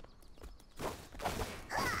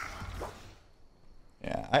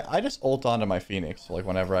 Yeah, I just ult onto my Phoenix, like,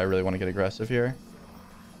 whenever I really want to get aggressive here.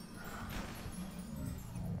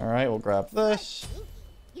 Alright, we'll grab this.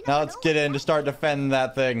 Now let's get in to start defending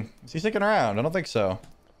that thing. Is he sticking around? I don't think so.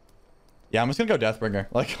 Yeah, I'm just gonna go Deathbringer.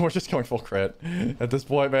 Like, we're just going full crit. At this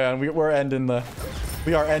point, man, we are ending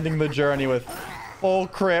the journey with full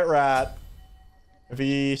crit rat. If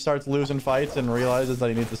he starts losing fights and realizes that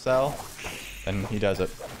he needs to sell, then he does it.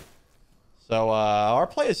 So, our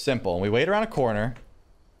play is simple. We wait around a corner.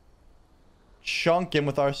 Chunk him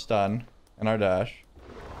with our stun and our dash.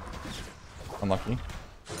 Unlucky.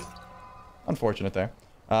 Unfortunate there.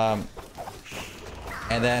 And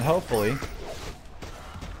then hopefully...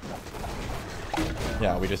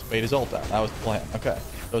 Yeah, we just bait his ult down. That was the plan. Okay.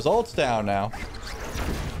 So his ult's down now.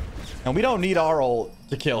 And we don't need our ult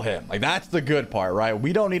to kill him. Like, that's the good part, right?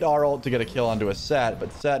 We don't need our ult to get a kill onto a Set,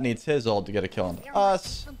 but Set needs his ult to get a kill onto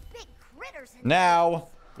us. Now,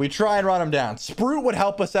 we try and run him down. Sprout would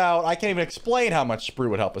help us out. I can't even explain how much Sprout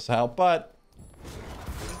would help us out, but...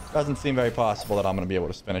 Doesn't seem very possible that I'm going to be able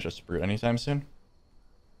to finish a Sprout anytime soon.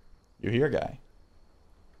 You hear, guy?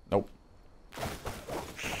 Nope.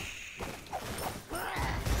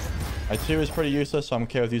 My 2 is pretty useless, so I'm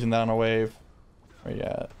okay with using that on a wave. Where you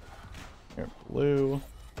at? Here, blue.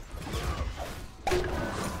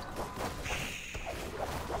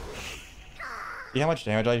 See how much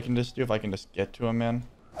damage I can just do if I can just get to him, man?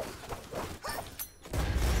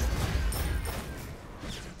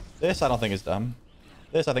 This I don't think is dumb.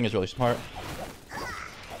 This I think is really smart.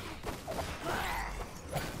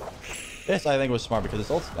 This I think was smart because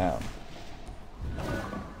his ult's down.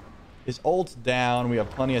 His ult's down. We have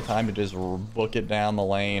plenty of time to just book it down the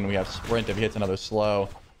lane. We have sprint if he hits another slow.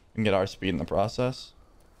 We can get our speed in the process.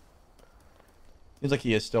 Seems like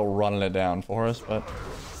he is still running it down for us, but...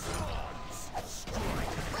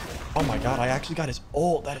 Oh my god, I actually got his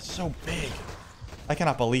ult. That is so big. I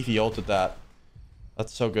cannot believe he ulted that.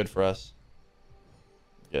 That's so good for us.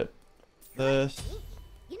 Get this.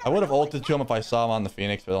 I would have ulted to him if I saw him on the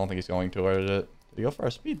Phoenix, but I don't think he's going towards it. Did he go for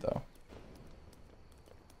our speed, though?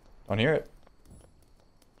 Don't hear it.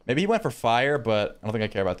 Maybe he went for fire, but I don't think I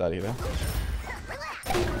care about that either.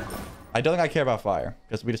 I don't think I care about fire,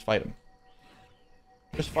 because we just fight him.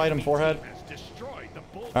 Just fight him, forehead.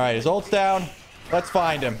 Alright, his ult's down. Let's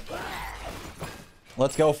find him.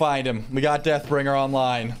 Let's go find him. We got Deathbringer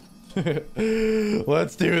online.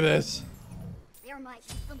 Let's do this. There might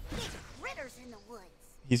be some big critters in the woods.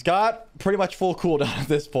 He's got pretty much full cooldown at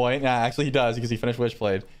this point. Yeah, actually he does because he finished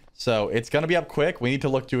Wishblade. So it's going to be up quick. We need to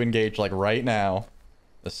look to engage like right now.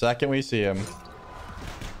 The second we see him.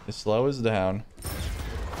 His slow is down.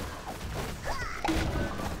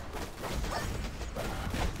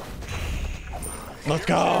 Let's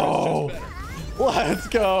go. Let's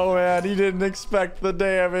go, man. He didn't expect the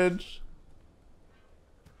damage.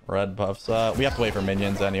 Red buffs up. We have to wait for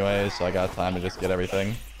minions anyway, so I got time to just get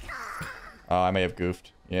everything. Oh, I may have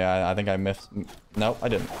goofed. Yeah, I think I missed. Nope, I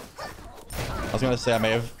didn't. I was going to say I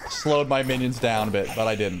may have slowed my minions down a bit, but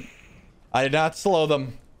I didn't. I did not slow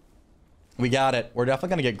them. We got it. We're definitely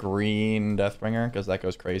going to get green Deathbringer because that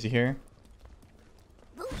goes crazy here.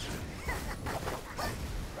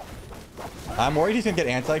 I'm worried he's going to get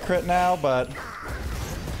anti-crit now, but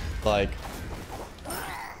like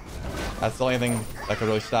that's the only thing that could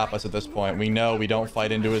really stop us at this point. We know we don't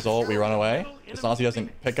fight into his ult. We run away. As long as he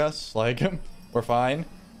doesn't pick us, like, we're fine.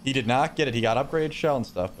 He did not get it. He got upgrade shell and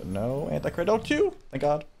stuff, but no anti-crit. Oh, 2. Thank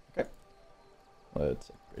God. Okay.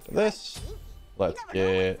 Let's upgrade to this. Let's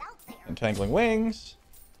get entangling wings.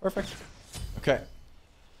 Perfect. Okay.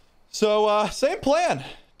 So, same plan.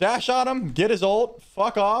 Dash on him. Get his ult.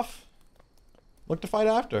 Fuck off. Look to fight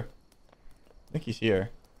after. I think he's here.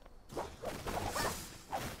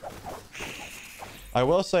 I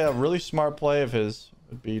will say a really smart play of his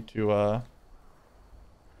would be to,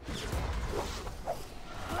 if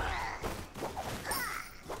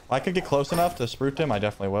I could get close enough to Sprout him, I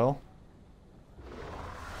definitely will.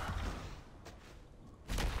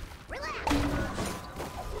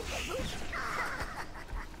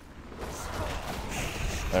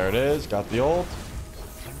 it is. Got the ult.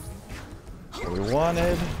 What we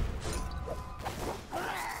wanted.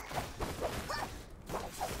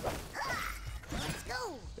 Let's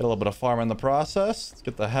go. Get a little bit of farm in the process. Let's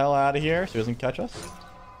get the hell out of here so he doesn't catch us.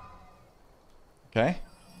 Okay.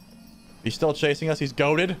 He's still chasing us. He's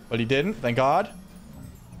goated, but he didn't. Thank God.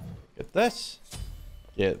 Get this.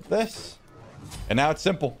 Get this. And now it's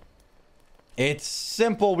simple. It's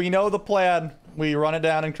simple. We know the plan. We run it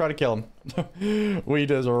down and try to kill him. We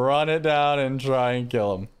just run it down and try and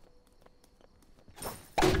kill him.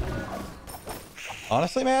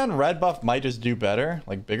 Honestly, man, red buff might just do better.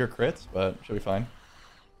 Like bigger crits, but should be fine.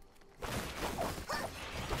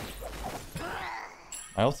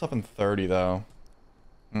 My ult's up in 30 though.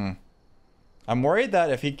 I'm worried that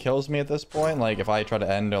if he kills me at this point, like if I try to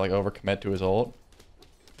end or like overcommit to his ult,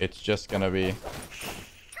 it's just gonna be,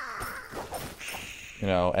 you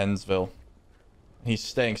know, Endsville. He's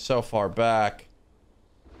staying so far back.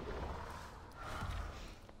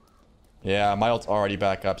 Yeah, my ult's already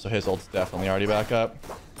back up, so his ult's definitely already back up.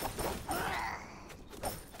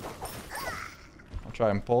 I'll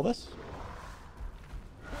try and pull this.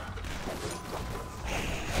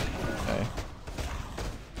 Okay.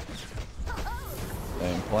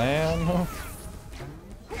 Same plan.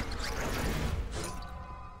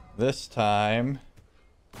 This time...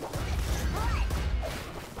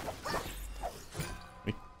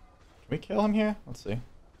 Can we kill him here? Let's see.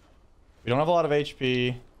 We don't have a lot of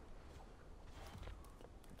HP.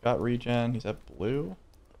 Got regen. He's at blue.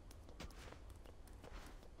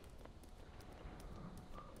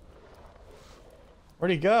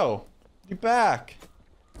 Where'd he go? He back.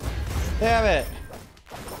 Damn it.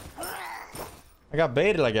 I got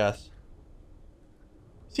baited, I guess.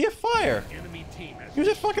 Is he at fire? Enemy team has He was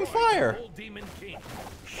at fucking fire. Old Demon King.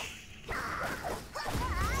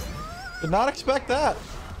 Did not expect that.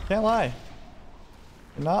 Can't lie.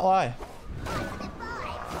 Did not lie.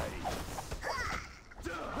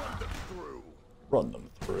 Run them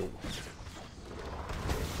through.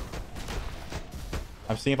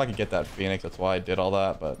 I'm seeing if I can get that Phoenix. That's why I did all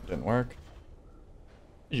that, but it didn't work.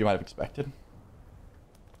 As you might have expected.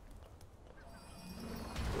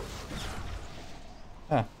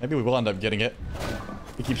 Huh, maybe we will end up getting it.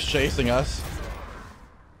 He keeps chasing us.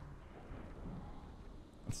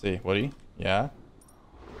 Let's see. Woody? Yeah.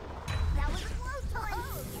 That was a close one.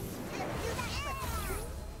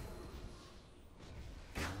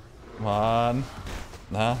 Come on.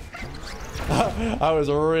 Nah. I was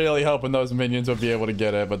really hoping those minions would be able to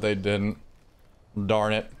get it, but they didn't.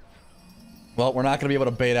 Darn it. Well, we're not going to be able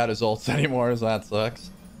to bait out his ults anymore, so that sucks.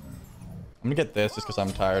 I'm going to get this just because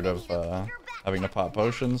I'm tired of having to pop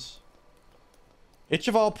potions.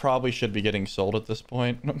 Ichival probably should be getting sold at this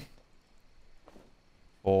point.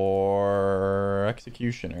 Or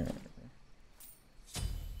Executioner.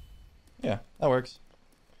 Yeah, that works.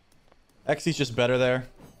 Exy's just better there.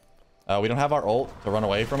 We don't have our ult to run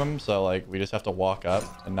away from him, so like we just have to walk up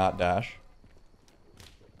and not dash.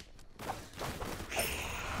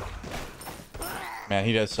 Man,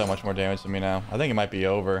 he does so much more damage than me now. I think it might be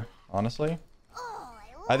over, honestly.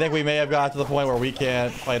 I think we may have got to the point where we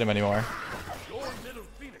can't fight him anymore. Your middle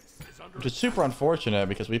Phoenix is under Which is super unfortunate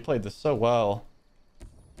because we played this so well.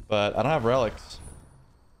 But I don't have relics.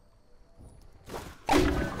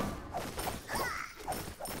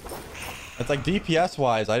 It's like DPS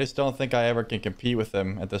wise, I just don't think I ever can compete with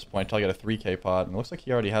him at this point until I get a 3k pot. And it looks like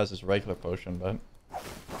he already has his regular potion, but...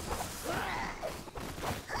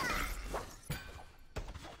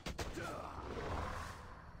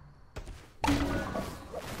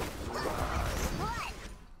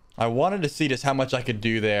 I wanted to see just how much I could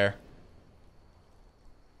do there.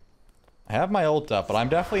 I have my ult up, but I'm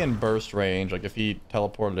definitely in burst range. Like if he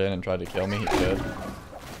teleported in and tried to kill me, he could.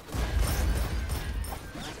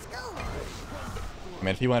 I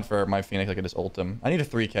mean, if he went for my Phoenix, I could just ult him. I need a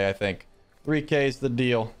 3k, I think. 3k is the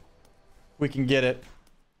deal. We can get it.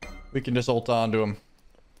 We can just ult onto him.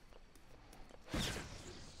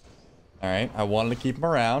 Alright, I wanted to keep him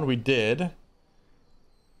around. We did.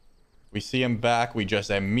 We see him back, we just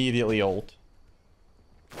immediately ult.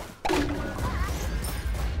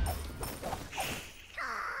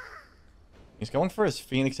 He's going for his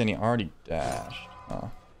Phoenix and he already dashed. Huh.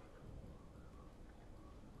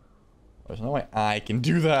 There's no way I can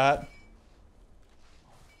do that.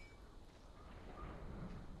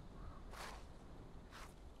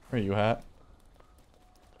 Where are you at?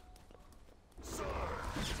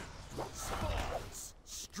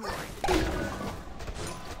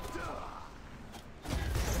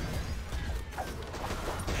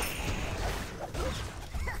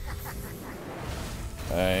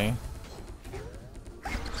 Okay.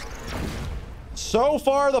 So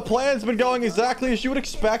far, the plan's been going exactly as you would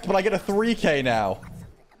expect, but I get a 3K now.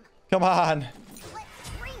 Come on. Let's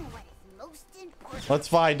bring what is most important. Let's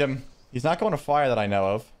find him. He's not going to fire that I know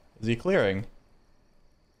of. Is he clearing?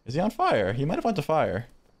 Is he on fire? He might have went to fire.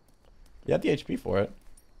 He had the HP for it.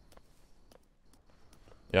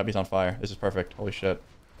 Yep, he's on fire. This is perfect. Holy shit.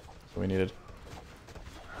 That's what we needed.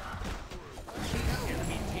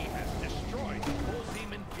 Enemy team has destroyed the full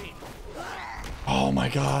demon king. Oh my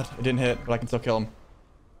god. It didn't hit, but I can still kill him.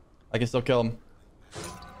 I can still kill him.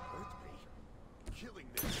 Killing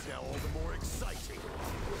them is now all the more exciting.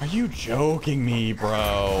 Are you joking me,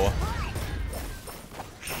 bro?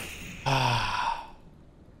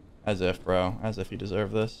 As if, bro. As if you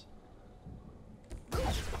deserve this. Give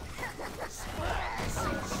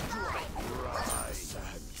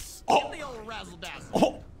the old razzle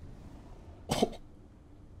dazzle.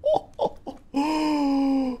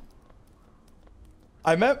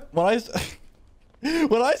 I meant when I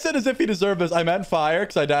said as if he deserved this, I meant fire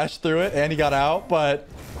because I dashed through it and he got out, but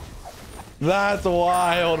that's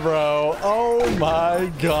wild, bro. Oh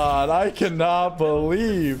my god. I cannot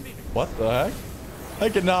believe. What the heck? I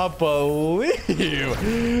cannot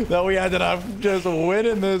believe that we ended up just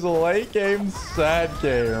winning this late game set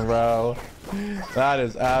game, bro. That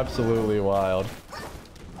is absolutely wild.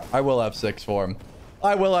 I will have 6 for him.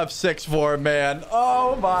 I will have 6 for him, man.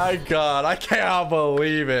 Oh my god. I cannot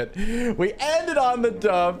believe it. We ended on the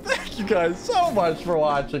dub. Thank you guys so much for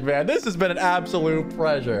watching, man. This has been an absolute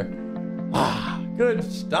pleasure. Good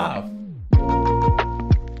stuff.